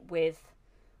moment with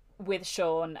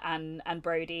Sean and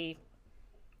Brody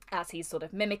as he's sort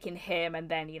of mimicking him, and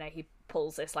then he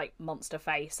pulls this monster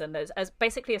face, and as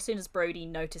soon as Brody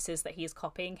notices that he's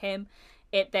copying him,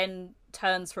 it then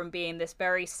turns from being this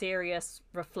very serious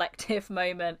reflective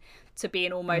moment to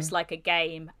being almost like a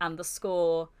game, and the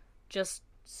score just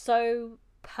so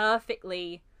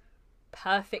perfectly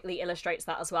illustrates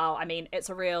that as well. I mean, it's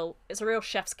a real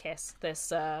chef's kiss,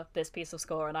 this piece of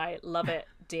score, and I love it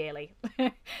dearly.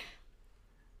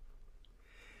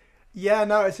 Yeah,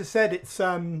 no, as I said, it's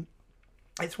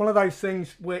one of those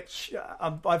things which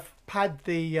I've had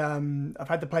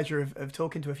the pleasure of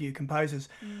talking to a few composers,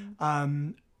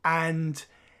 and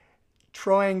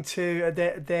trying to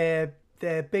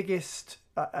their biggest,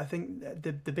 I think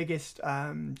the biggest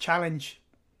challenge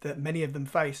that many of them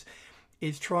face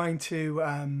is trying to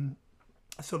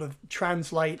sort of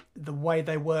translate the way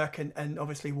they work and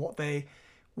obviously what they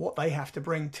have to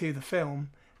bring to the film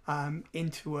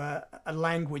into a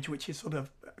language which is sort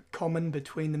of common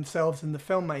between themselves and the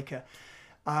filmmaker,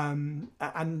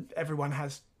 and everyone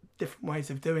has different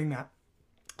ways of doing that,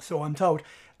 so I'm told,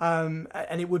 and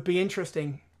it would be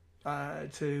interesting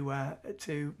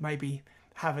to maybe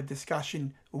have a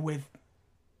discussion with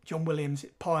John Williams,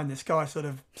 pie in the sky sort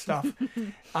of stuff,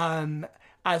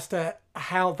 as to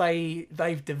how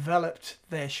they've developed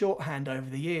their shorthand over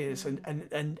the years,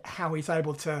 and how he's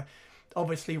able to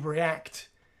obviously react,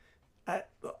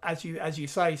 as you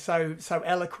say, so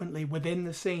eloquently within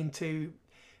the scene to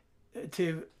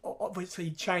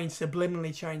obviously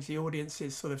subliminally change the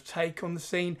audience's sort of take on the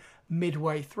scene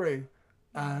midway through,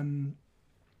 and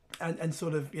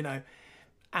sort of, you know,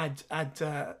 add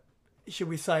should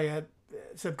we say a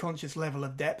subconscious level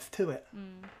of depth to it.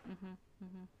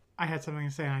 I had something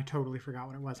to say and I totally forgot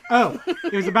what it was. Oh,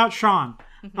 it was about Sean.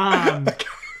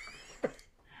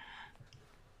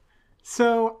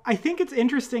 So I think it's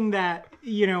interesting that,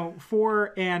 you know,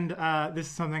 this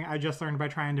is something I just learned by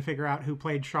trying to figure out who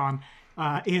played Sean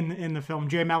in the film.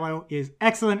 Jay Mello is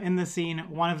excellent in the scene.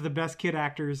 One of the best kid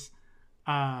actors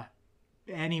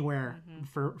anywhere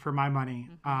for my money.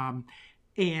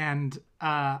 And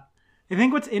I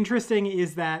think what's interesting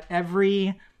is that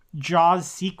every Jaws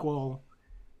sequel,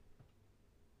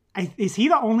 is he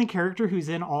the only character who's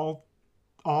in all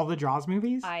the Jaws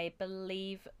movies? I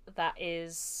believe that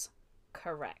is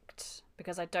correct,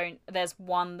 because there's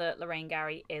one that Lorraine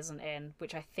Gary isn't in,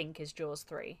 which I think is Jaws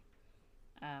 3.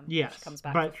 Yes, which comes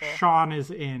back but before. Sean is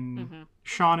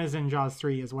in Jaws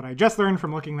 3 is what I just learned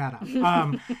from looking that up.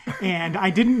 And I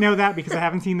didn't know that because I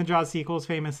haven't seen the Jaws sequels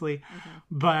famously,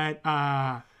 but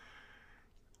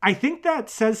I think that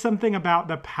says something about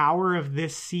the power of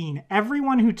this scene.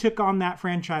 Everyone who took on that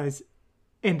franchise,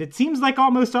 and it seems like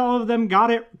almost all of them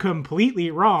got it completely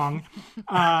wrong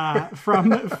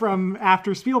from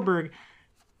after Spielberg,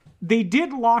 they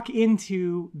did lock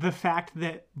into the fact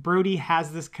that Brody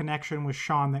has this connection with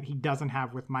Sean that he doesn't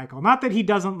have with Michael. Not that he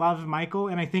doesn't love Michael,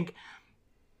 and I think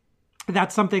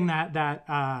that's something that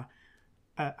I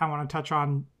want to touch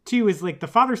on too, is like the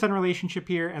father-son relationship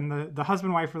here and the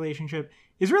husband-wife relationship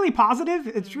is really positive.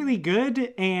 It's really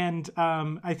good, and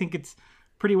I think it's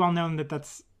pretty well known that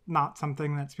that's not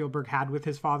something that Spielberg had with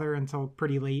his father until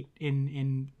pretty late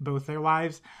in both their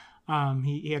lives.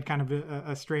 He had kind of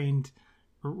a strained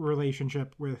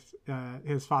relationship with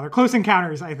his father. Close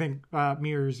Encounters, I think,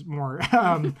 mirrors more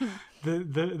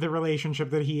the relationship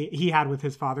that he had with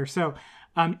his father. So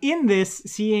in this,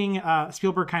 seeing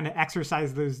Spielberg kind of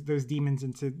exercise those demons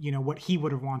into, you know, what he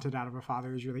would have wanted out of a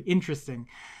father is really interesting.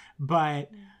 But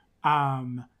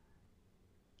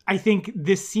I think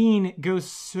this scene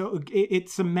goes it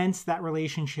cements that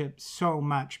relationship so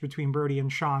much between Brody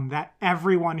and Sean that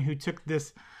everyone who took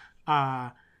this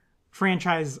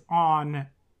franchise on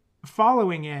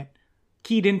following it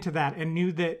keyed into that and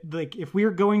knew that, like, if we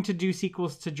were going to do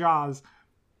sequels to Jaws,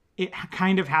 it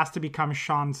kind of has to become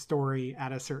Sean's story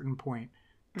at a certain point.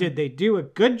 Did they do a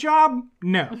good job?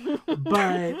 No.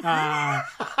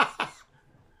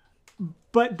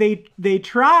 But they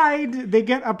tried. They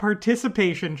get a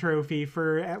participation trophy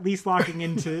for at least locking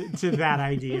into that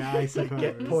idea, I suppose.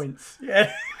 Get points.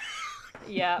 Yeah.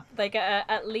 Yeah, they get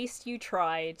at least you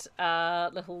tried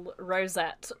little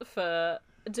rosette for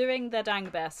doing their dang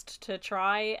best to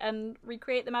try and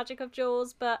recreate the magic of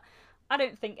Jaws, but I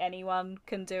don't think anyone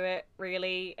can do it,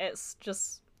 really. It's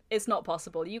not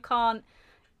possible. You can't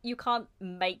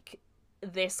make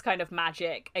this kind of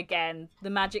magic again.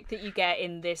 The magic that you get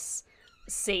in this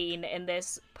scene, in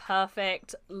this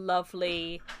perfect,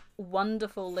 lovely,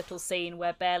 wonderful little scene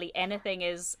where barely anything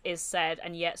is said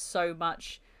and yet so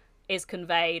much is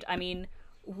conveyed. I mean,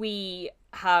 we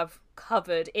have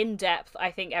covered in depth,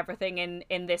 I think, everything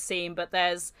in this scene, but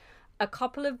there's a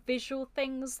couple of visual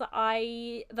things that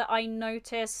I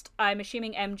noticed. I'm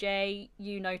assuming, MJ,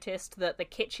 you noticed that the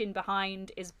kitchen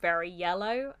behind is very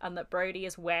yellow and that Brody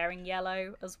is wearing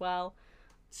yellow as well.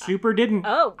 Super didn't.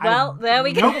 Oh, well, there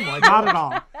we go. Nope, not at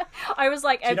all. I was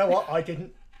like... Do you know what? I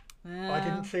didn't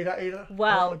see that either.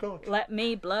 Well, oh my God. Let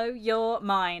me blow your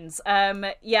minds.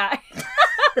 Yeah.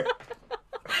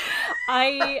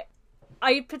 I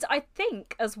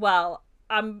think as well,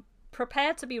 I'm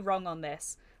prepared to be wrong on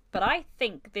this, but I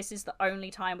think this is the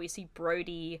only time we see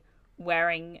Brody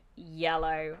wearing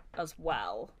yellow as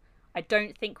well. I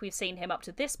don't think we've seen him up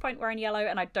to this point wearing yellow,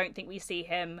 and I don't think we see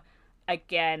him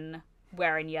again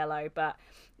wearing yellow. But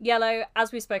yellow,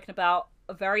 as we've spoken about,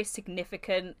 a very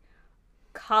significant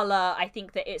colour. I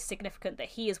think that it's significant that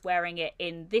he is wearing it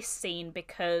in this scene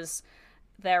because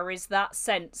there is that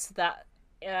sense, that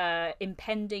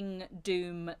impending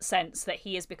doom sense, that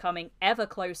he is becoming ever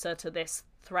closer to this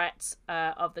threat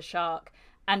of the shark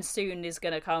and soon is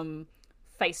going to come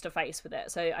face to face with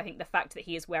it. So I think the fact that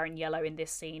he is wearing yellow in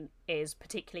this scene is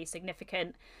particularly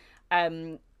significant.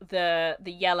 The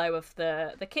yellow of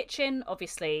the kitchen,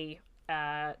 obviously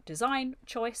design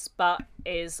choice, but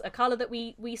is a color that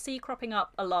we see cropping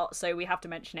up a lot, so we have to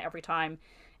mention it every time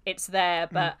it's there.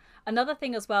 But another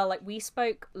thing as well, like we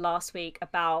spoke last week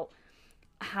about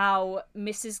how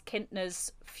Mrs.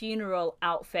 Kintner's funeral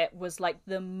outfit was like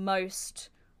the most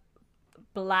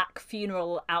black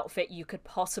funeral outfit you could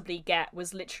possibly get,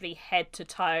 was literally head to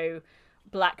toe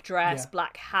black dress,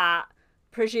 black hat,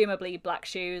 presumably black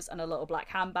shoes, and a little black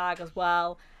handbag as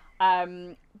well.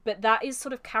 But that is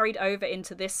sort of carried over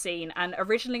into this scene, and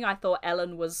originally I thought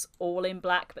Ellen was all in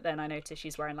black, but then I noticed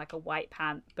she's wearing like a white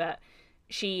pant, but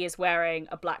she is wearing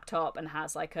a black top and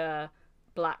has like a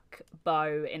black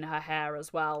bow in her hair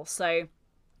as well. So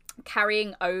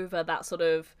carrying over that sort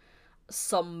of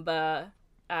somber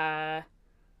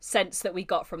sense that we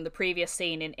got from the previous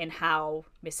scene in how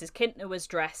Mrs. Kintner was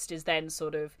dressed is then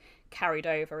sort of carried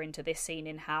over into this scene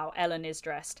in how Ellen is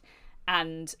dressed.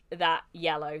 And that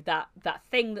yellow, that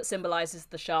thing that symbolizes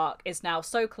the shark, is now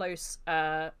so close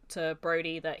to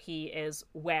Brody that he is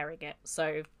wearing it.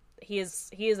 So he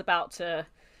is about to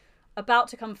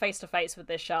come face to face with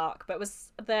this shark. But was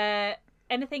there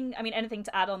anything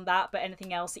to add on that, but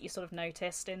anything else that you sort of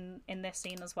noticed in this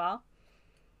scene as well?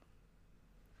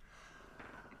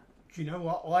 Do you know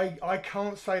what? I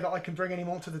can't say that I can bring any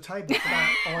more to the table for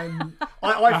that.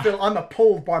 I feel I'm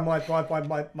appalled by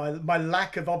my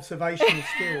lack of observational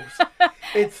skills.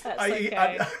 It's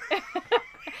okay.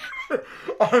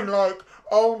 I'm like,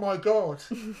 oh my god.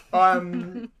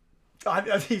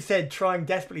 As he said, trying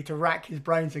desperately to rack his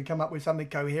brains and come up with something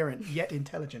coherent yet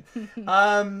intelligent.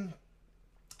 No,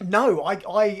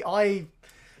 I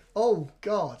oh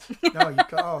god, no, you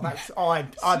got,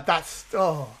 that's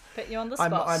Put you on the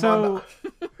spot. So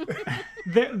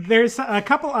there's a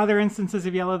couple other instances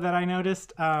of yellow that I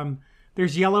noticed.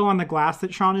 There's yellow on the glass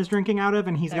that Sean is drinking out of,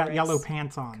 and he's got yellow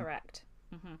pants on. Correct.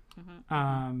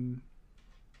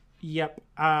 Yep.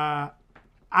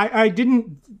 I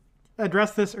didn't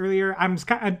address this earlier. I'm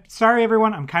sorry,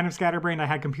 everyone. I'm kind of scatterbrained. I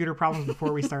had computer problems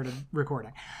before we started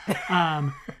recording.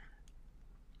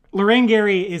 Lorraine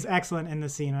Gary is excellent in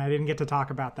this scene, and I didn't get to talk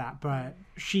about that, but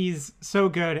she's so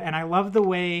good. And I love the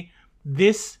way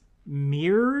this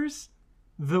mirrors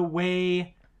the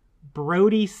way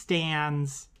Brody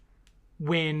stands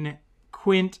when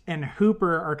Quint and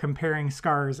Hooper are comparing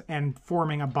scars and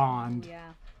forming a bond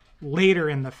later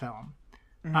in the film.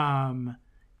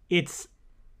 It's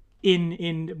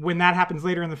in when that happens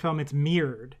later in the film, it's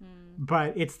mirrored,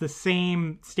 but it's the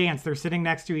same stance. They're sitting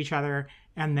next to each other,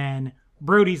 and then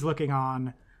Brody's looking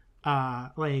on,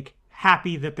 like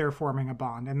happy that they're forming a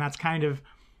bond, and that's kind of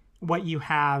what you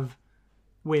have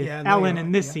with Ellen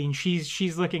in this scene.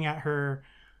 She's looking at her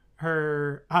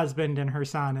husband and her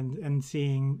son, and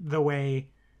seeing the way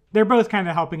they're both kind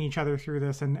of helping each other through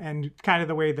this, and kind of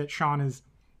the way that Sean is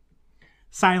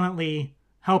silently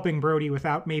helping Brody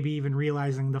without maybe even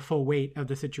realizing the full weight of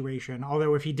the situation.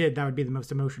 Although if he did, that would be the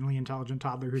most emotionally intelligent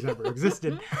toddler who's ever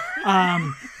existed.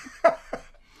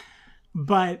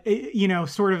 But, you know,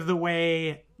 sort of the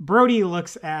way Brody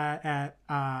looks at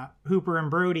Hooper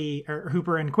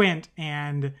and Quint,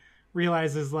 and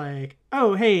realizes like,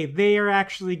 oh, hey, they are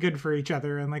actually good for each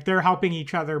other. And like, they're helping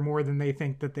each other more than they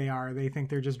think that they are. They think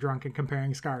they're just drunk and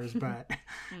comparing scars, but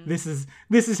this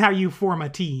is how you form a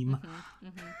team.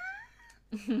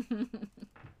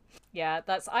 Yeah,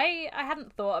 I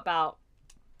hadn't thought about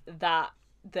that.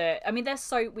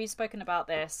 We've spoken about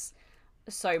this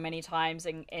so many times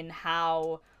in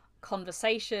how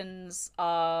conversations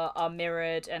are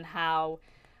mirrored, and how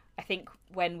I think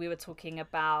when we were talking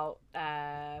about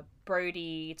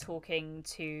Brody talking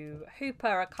to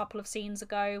Hooper a couple of scenes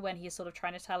ago, when he's sort of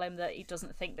trying to tell him that he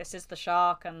doesn't think this is the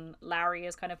shark, and Larry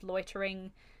is kind of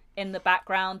loitering in the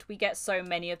background, we get so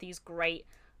many of these great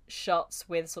shots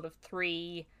with sort of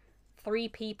three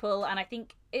people, and I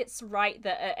think it's right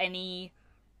that at any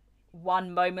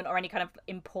one moment or any kind of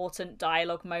important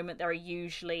dialogue moment, there are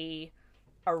usually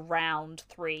around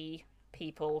three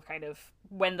people, kind of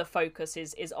when the focus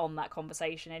is on that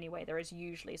conversation anyway. There is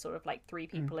usually sort of like three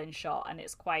people in shot, and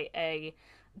it's quite a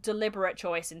deliberate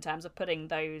choice in terms of putting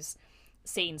those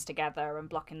scenes together and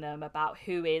blocking them about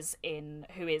who is in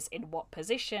what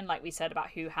position, like we said,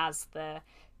 about who has the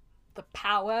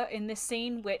power in this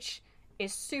scene, which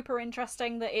is super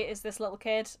interesting that it is this little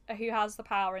kid who has the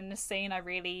power in this scene. I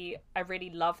really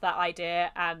love that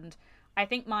idea, and I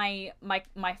think my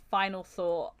final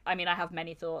thought, I mean, I have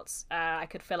many thoughts. I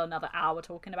could fill another hour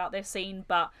talking about this scene,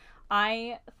 but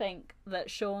I think that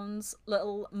Sean's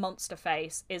little monster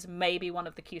face is maybe one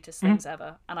of the cutest things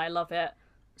ever, and I love it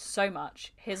so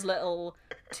much. His little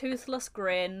toothless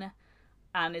grin,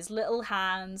 and his little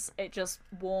hands, it just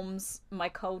warms my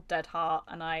cold dead heart,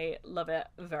 and I love it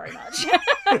very much.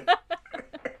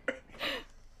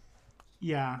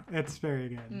 Yeah, it's very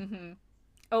good.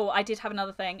 Oh, I did have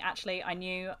another thing. Actually, I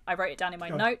wrote it down in my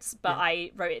notes, but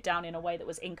I wrote it down in a way that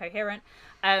was incoherent.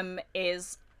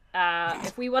 If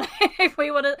we want,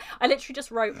 I literally just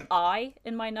wrote "I"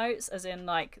 in my notes, as in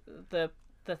like the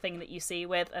thing that you see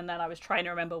with, and then I was trying to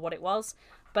remember what it was,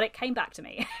 but it came back to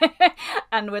me.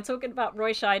 And we're talking about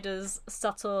Roy Scheider's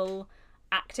subtle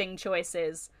acting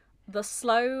choices. The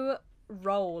slow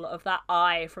roll of that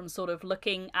eye from sort of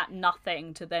looking at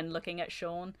nothing to then looking at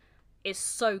Sean is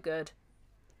so good.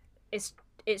 It's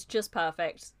just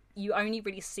perfect. You only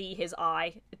really see his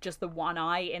eye, just the one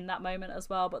eye in that moment as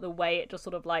well, but the way it just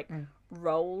sort of like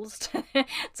rolls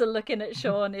to looking at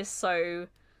Sean is so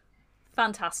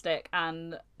fantastic.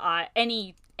 And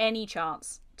any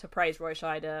chance to praise Roy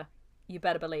Scheider, you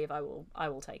better believe I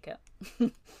will take it.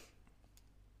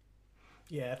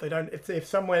 Yeah, if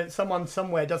someone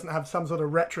somewhere doesn't have some sort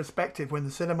of retrospective when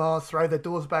the cinemas throw their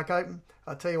doors back open,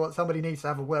 I'll tell you what, somebody needs to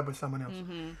have a word with someone else.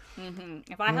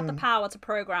 If I had the power to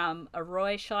program a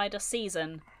Roy Scheider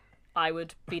season, I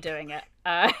would be doing it.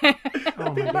 Oh my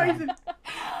God. Amazing.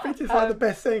 It's just like the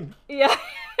best thing. Yeah.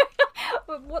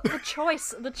 What the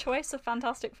choice of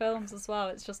fantastic films as well.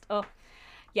 It's just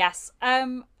yes.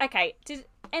 Okay. Did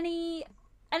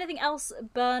anything else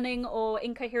burning or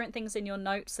incoherent things in your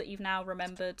notes that you've now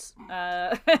remembered?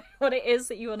 What it is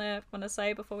that you wanna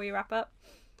say before we wrap up?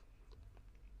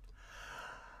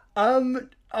 I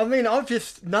mean,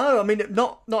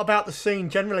 not about the scene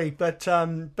generally, but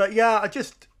yeah, I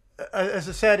just, as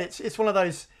I said, it's one of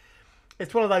those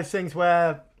things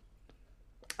where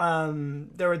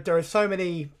there are so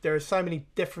many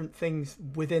different things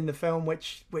within the film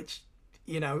which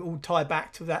all tie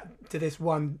back to this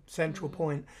one central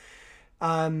point.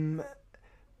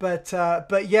 But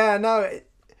yeah, no.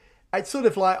 It's sort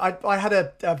of like I had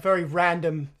a very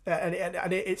random, and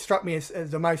it struck me as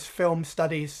the most film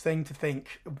studies thing to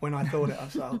think when I thought it. I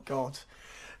was like, oh God,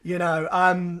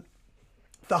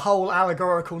 the whole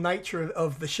allegorical nature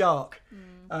of the shark,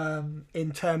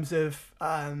 in terms of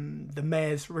the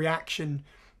mayor's reaction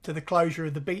to the closure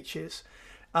of the beaches.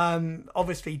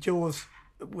 Obviously, Jaws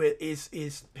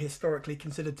is historically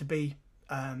considered to be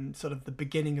sort of the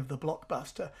beginning of the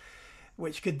blockbuster,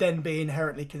 which could then be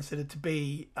inherently considered to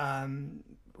be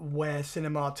where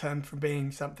cinema turned from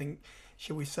being something,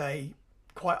 shall we say,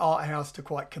 quite art house to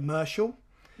quite commercial.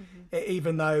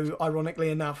 Even though, ironically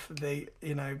enough,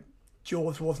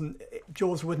 Jaws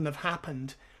wouldn't have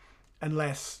happened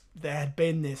unless there had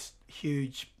been this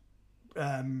huge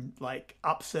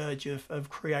upsurge of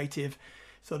creative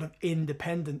sort of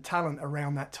independent talent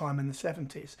around that time in the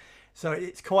 70s. So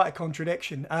it's quite a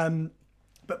contradiction.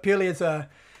 But purely as a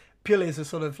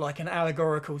sort of like an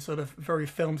allegorical sort of very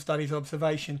film studies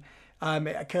observation,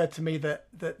 it occurred to me that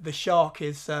the shark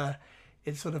is sort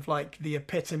of like the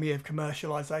epitome of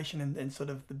commercialization and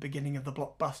sort of the beginning of the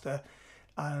blockbuster,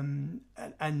 and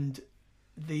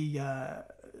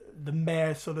the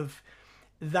mayor sort of,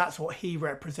 that's what he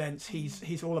represents.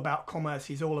 He's all about commerce.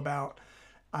 He's all about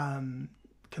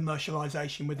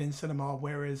commercialization within cinema,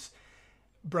 whereas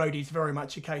Brody's very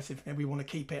much a case of, we want to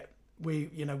keep it. We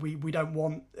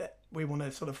want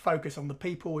to sort of focus on the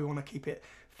people. We want to keep it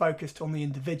focused on the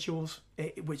individuals,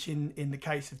 which in the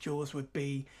case of Jaws would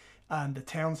be the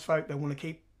townsfolk. They want to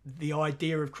keep the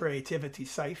idea of creativity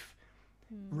safe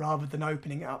rather than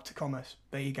opening it up to commerce.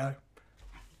 There you go.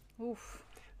 Oof.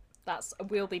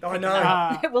 We'll be picking that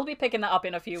up. We'll be picking that up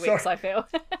in a few weeks, Sorry. I feel.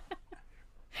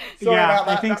 Yeah,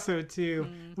 I think so too.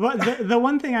 Well, the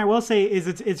one thing I will say is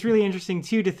it's really interesting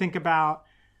too to think about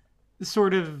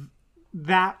sort of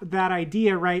that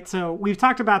idea, right? So we've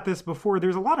talked about this before.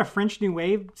 There's a lot of French New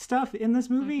Wave stuff in this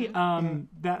movie,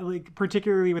 that like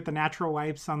particularly with the natural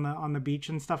wipes on the beach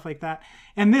and stuff like that.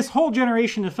 And this whole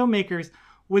generation of filmmakers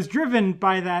was driven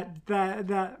by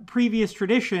that previous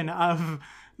tradition of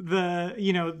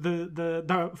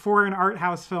the foreign art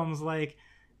house films like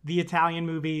the Italian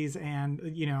movies and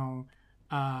the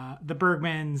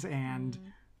Bergmans and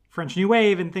French New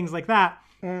Wave and things like that.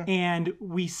 And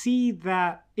we see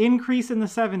that increase in the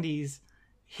 70s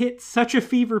hit such a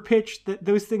fever pitch that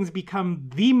those things become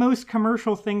the most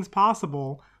commercial things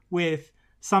possible with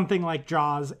something like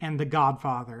Jaws and The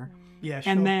Godfather. Yeah,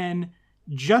 sure. And then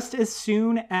just as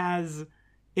soon as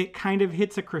it kind of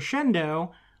hits a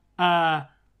crescendo,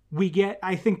 we get,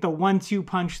 I think, the 1-2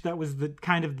 punch that was the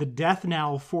kind of the death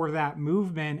knell for that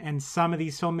movement, and some of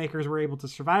these filmmakers were able to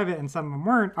survive it and some of them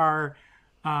weren't, are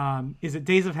is it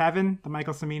Days of Heaven, the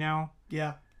Michael Cimino?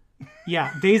 Yeah.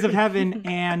 Yeah, Days of Heaven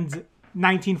and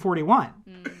 1941.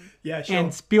 Yeah, sure.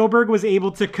 And Spielberg was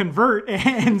able to convert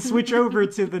and switch over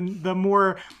to the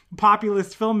more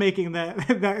populist filmmaking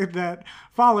that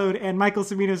followed, and Michael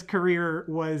Cimino's career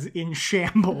was in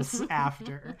shambles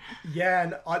after.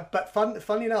 Yeah, but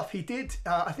funny enough, he did,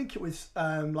 I think it was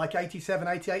like 87,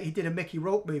 88, he did a Mickey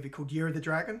Rourke movie called Year of the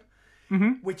Dragon,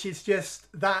 which is just,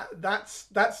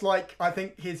 that's like, I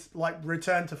think his like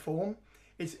return to form.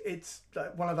 It's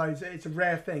one of those, it's a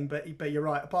rare thing, but you're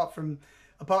right, apart from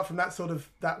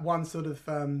that one sort of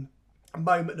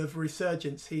moment of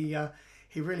resurgence, he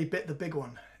really bit the big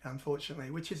one, unfortunately,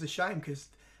 which is a shame because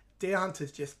Deer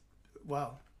Hunter's just,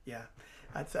 well, yeah,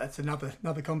 that's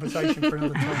another conversation for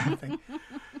another time, I think.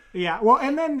 Yeah, well,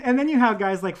 and then you have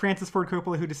guys like Francis Ford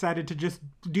Coppola who decided to just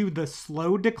do the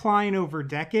slow decline over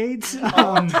decades.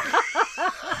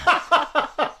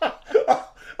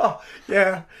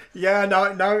 Yeah,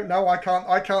 no,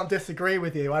 I can't disagree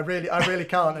with you. I really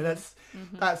can't, and that's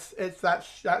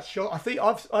short. I think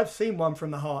I've seen One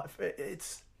from the Heart.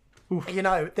 It's you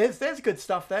know, there's good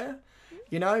stuff there,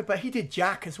 you know, but he did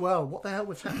Jack as well. What the hell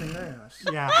was happening there?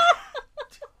 Yeah.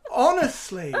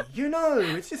 Honestly, you know,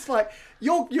 it's just like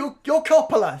you're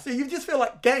Coppola, so you just feel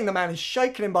like getting the man and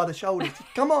shaking him by the shoulders.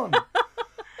 Come on,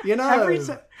 you know.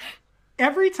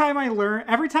 Every time I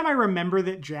remember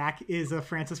that Jack is a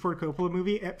Francis Ford Coppola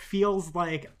movie, it feels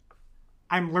like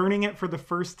I'm learning it for the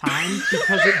first time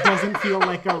because it doesn't feel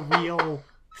like a real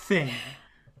thing.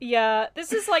 Yeah,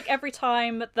 this is like every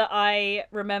time that I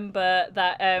remember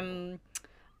that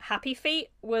Happy Feet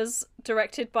was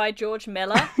directed by George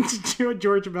Miller.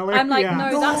 George Miller. I'm like, yeah.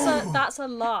 no, that's a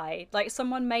lie. Like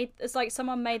someone made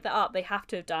that up. They have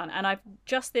to have done. And I've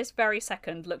just this very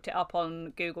second looked it up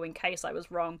on Google in case I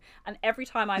was wrong. And every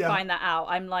time I find that out,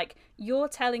 I'm like, you're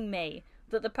telling me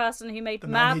that the person who made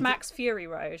Mad Max Fury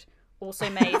Road also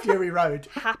made Fury Road,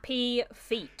 Happy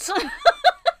Feet.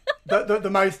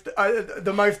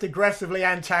 the most aggressively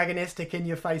antagonistic in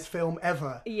your face film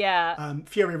ever. Yeah.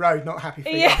 Fury Road, not Happy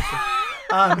Feet. Yeah.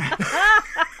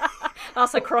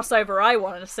 That's a crossover I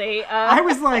want to see. I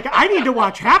was like, I need to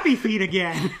watch Happy Feet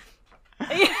again.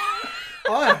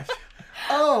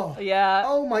 Oh yeah.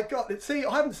 Oh my God! See,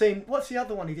 I haven't seen. What's the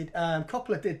other one he did?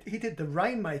 Coppola did. He did The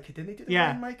Rainmaker, didn't he? Did the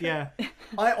Rainmaker? Yeah.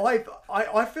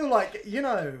 I feel like, you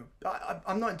know,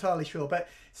 I'm not entirely sure, but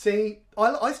see,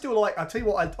 I still like. I'll tell you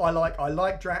what I like. I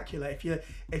like Dracula. If you're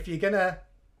gonna,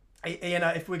 you know,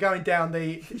 if we're going down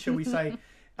the, shall we say,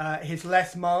 his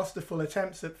less masterful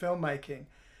attempts at filmmaking,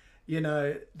 you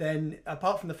know, then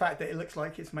apart from the fact that it looks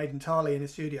like it's made entirely in a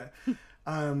studio,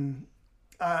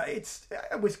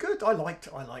 it was good. I liked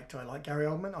Gary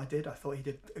Oldman. I did. I thought he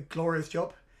did a glorious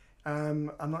job.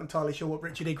 I'm not entirely sure what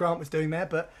Richard E. Grant was doing there,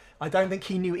 but I don't think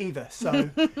he knew either. So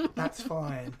that's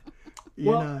fine.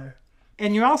 You know.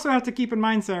 And you also have to keep in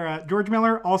mind, Sarah, George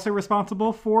Miller also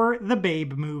responsible for the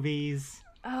Babe movies.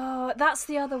 Oh, that's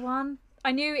the other one.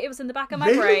 I knew it was in the back of my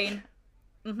Really? brain.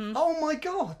 Mm-hmm. Oh my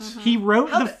God. Mm-hmm. He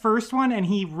wrote the first one and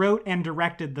he wrote and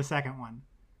directed the second one.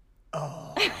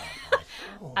 Oh.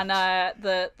 And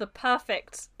the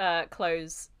perfect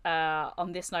close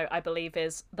on this note, I believe,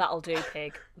 is "That'll do,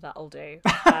 pig. That'll do."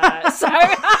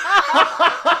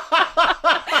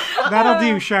 That'll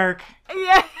do, shark.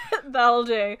 Yeah, that'll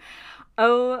do.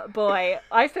 Oh boy,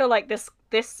 I feel like this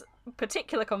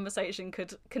particular conversation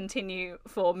could continue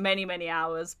for many, many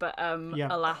hours, but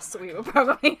alas, we will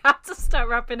probably have to start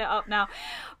wrapping it up now.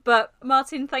 But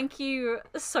Martin, thank you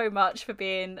so much for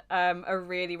being a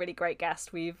really, really great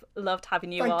guest. We've loved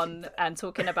having you on and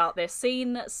talking about this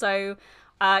scene. So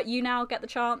you now get the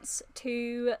chance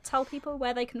to tell people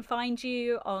where they can find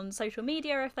you on social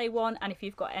media if they want, and if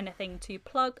you've got anything to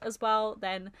plug as well,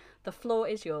 then the floor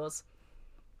is yours.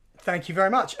 Thank you very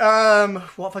much.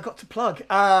 What have I got to plug?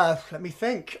 Let me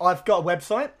think. I've got a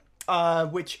website,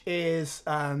 which is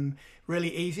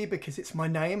really easy because it's my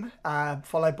name,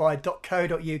 followed by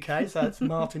 .co.uk. So it's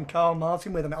Martin Carl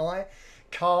Martin with an I.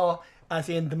 Car as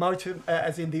in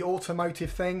the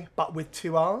automotive thing, but with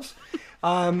two R's.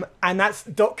 And that's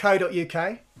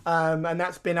 .co.uk. And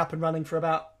that's been up and running for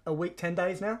about a week, 10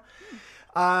 days now.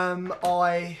 You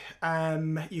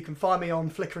can find me on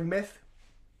Flickering Myth.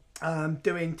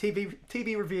 Doing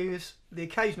TV reviews, the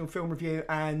occasional film review,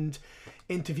 and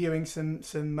interviewing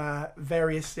some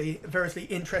variously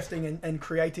interesting and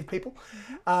creative people.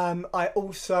 I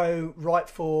also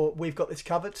write for We've Got This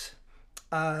Covered,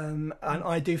 and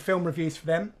I do film reviews for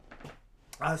them.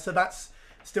 So that's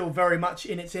still very much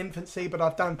in its infancy, but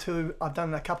I've done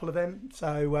a couple of them.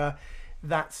 So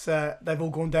that's they've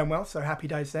all gone down well. So happy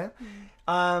days there.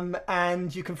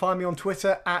 And you can find me on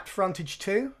Twitter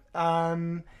 @Frontage2.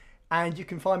 And you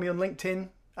can find me on LinkedIn,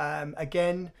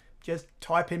 again, just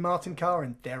type in Martin Carr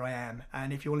and there I am.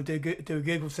 And if you want to do a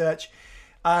Google search,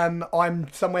 I'm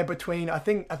somewhere between. I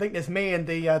think there's me and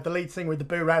the lead singer with the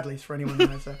Boo Radleys, for anyone who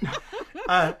knows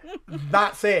that.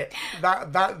 That's it.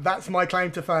 That's my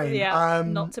claim to fame. Yeah,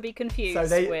 not to be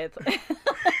confused with.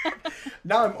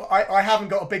 No, I haven't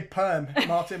got a big perm.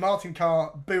 Martin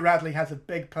Carr, Boo Radley has a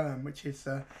big perm, which is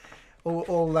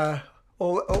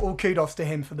all kudos to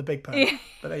him for the big perm.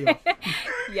 But there you are.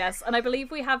 Yes, and I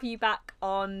believe we have you back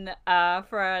on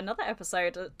for another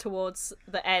episode towards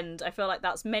the end. I feel like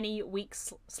that's many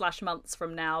weeks / months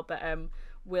from now, but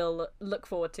we'll look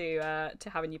forward to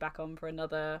having you back on for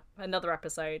another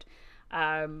episode.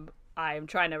 I'm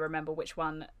trying to remember which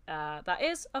one that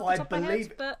is off the top of my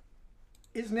head, but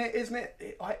isn't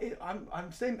it? I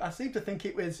seem to think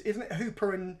it was. Isn't it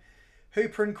Hooper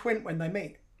and Quint when they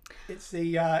meet? It's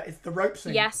the rope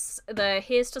scene. Yes, the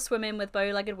 "Here's to Swimming with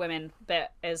Bow-Legged Women" bit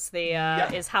is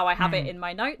is how I have it in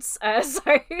my notes.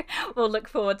 So we'll look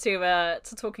forward to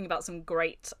talking about some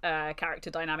great character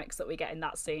dynamics that we get in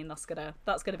that scene. That's gonna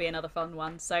be another fun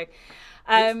one. So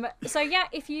yeah,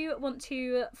 if you want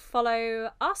to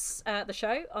follow us, the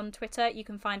show, on Twitter, you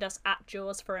can find us at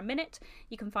Jaws for a Minute.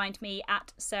 You can find me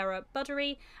at Sarah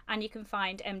Buddery, and you can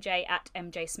find MJ at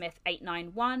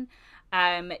MJSmith891.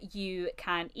 You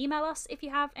can email us if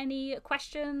you have any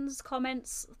questions,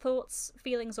 comments, thoughts,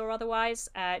 feelings, or otherwise.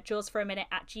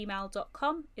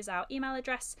 jawsforaminute@gmail.com is our email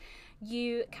address.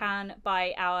 You can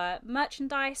buy our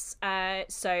merchandise.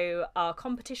 So our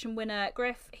competition winner,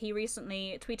 Griff, he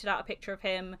recently tweeted out a picture of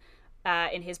him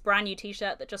in his brand new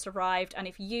t-shirt that just arrived. And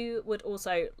if you would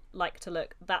also like to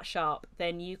look that sharp,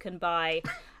 then you can buy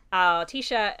our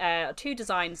t-shirt, 2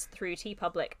 designs through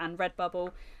TeePublic and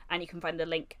Redbubble. And you can find the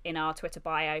link in our Twitter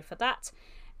bio for that.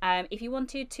 If you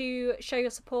wanted to show your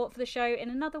support for the show in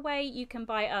another way, you can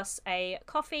buy us a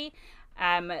coffee.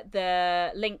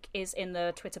 The link is in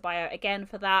the Twitter bio again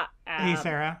for that. Hey,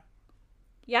 Sarah.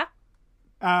 Yeah?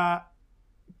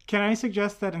 Can I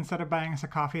suggest that instead of buying us a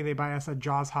coffee, they buy us a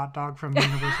Jaws hot dog from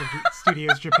Universal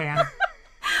Studios Japan?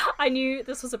 I knew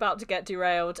this was about to get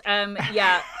derailed.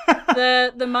 Yeah,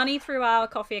 the money through our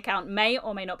coffee account may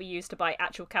or may not be used to buy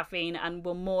actual caffeine, and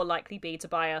will more likely be to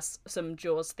buy us some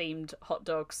Jaws themed hot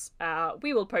dogs.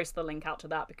 We will post the link out to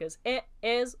that because it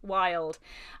is wild.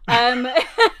 I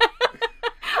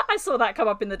saw that come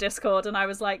up in the Discord, and I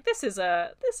was like, this is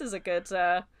a good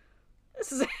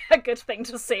thing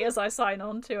to see as I sign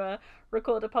on to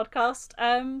record a podcast.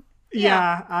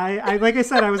 Yeah, I like I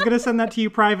said, I was going to send that to you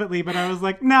privately, but I was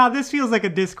like, nah, this feels like a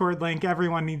Discord link.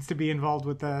 Everyone needs to be involved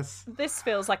with this. This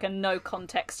feels like a no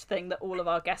context thing that all of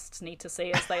our guests need to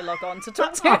see as they log on to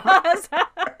talk to us.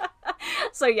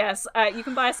 So yes, you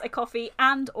can buy us a coffee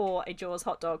and or a Jaws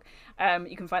hot dog.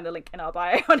 You can find the link in our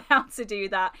bio on how to do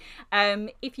that.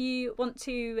 If you want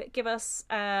to give us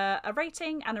a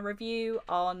rating and a review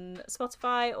on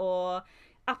Spotify or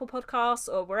Apple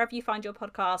Podcasts or wherever you find your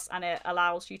podcasts, and it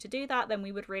allows you to do that, then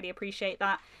we would really appreciate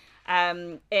that.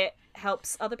 It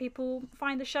helps other people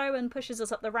find the show and pushes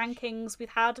us up the rankings.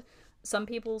 We've had some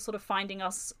people sort of finding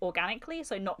us organically,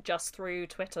 so not just through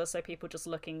Twitter, so people just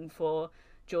looking for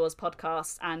Jaws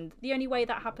podcasts, and the only way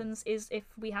that happens is if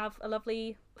we have a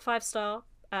lovely 5-star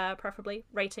preferably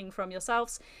rating from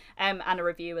yourselves, and a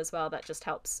review as well. That just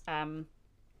helps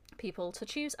people to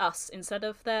choose us instead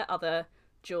of their other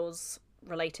Jaws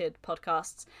related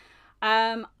podcasts.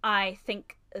 I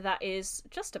think that is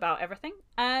just about everything.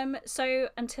 So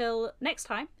until next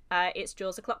time, it's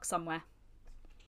Jaws o'clock somewhere.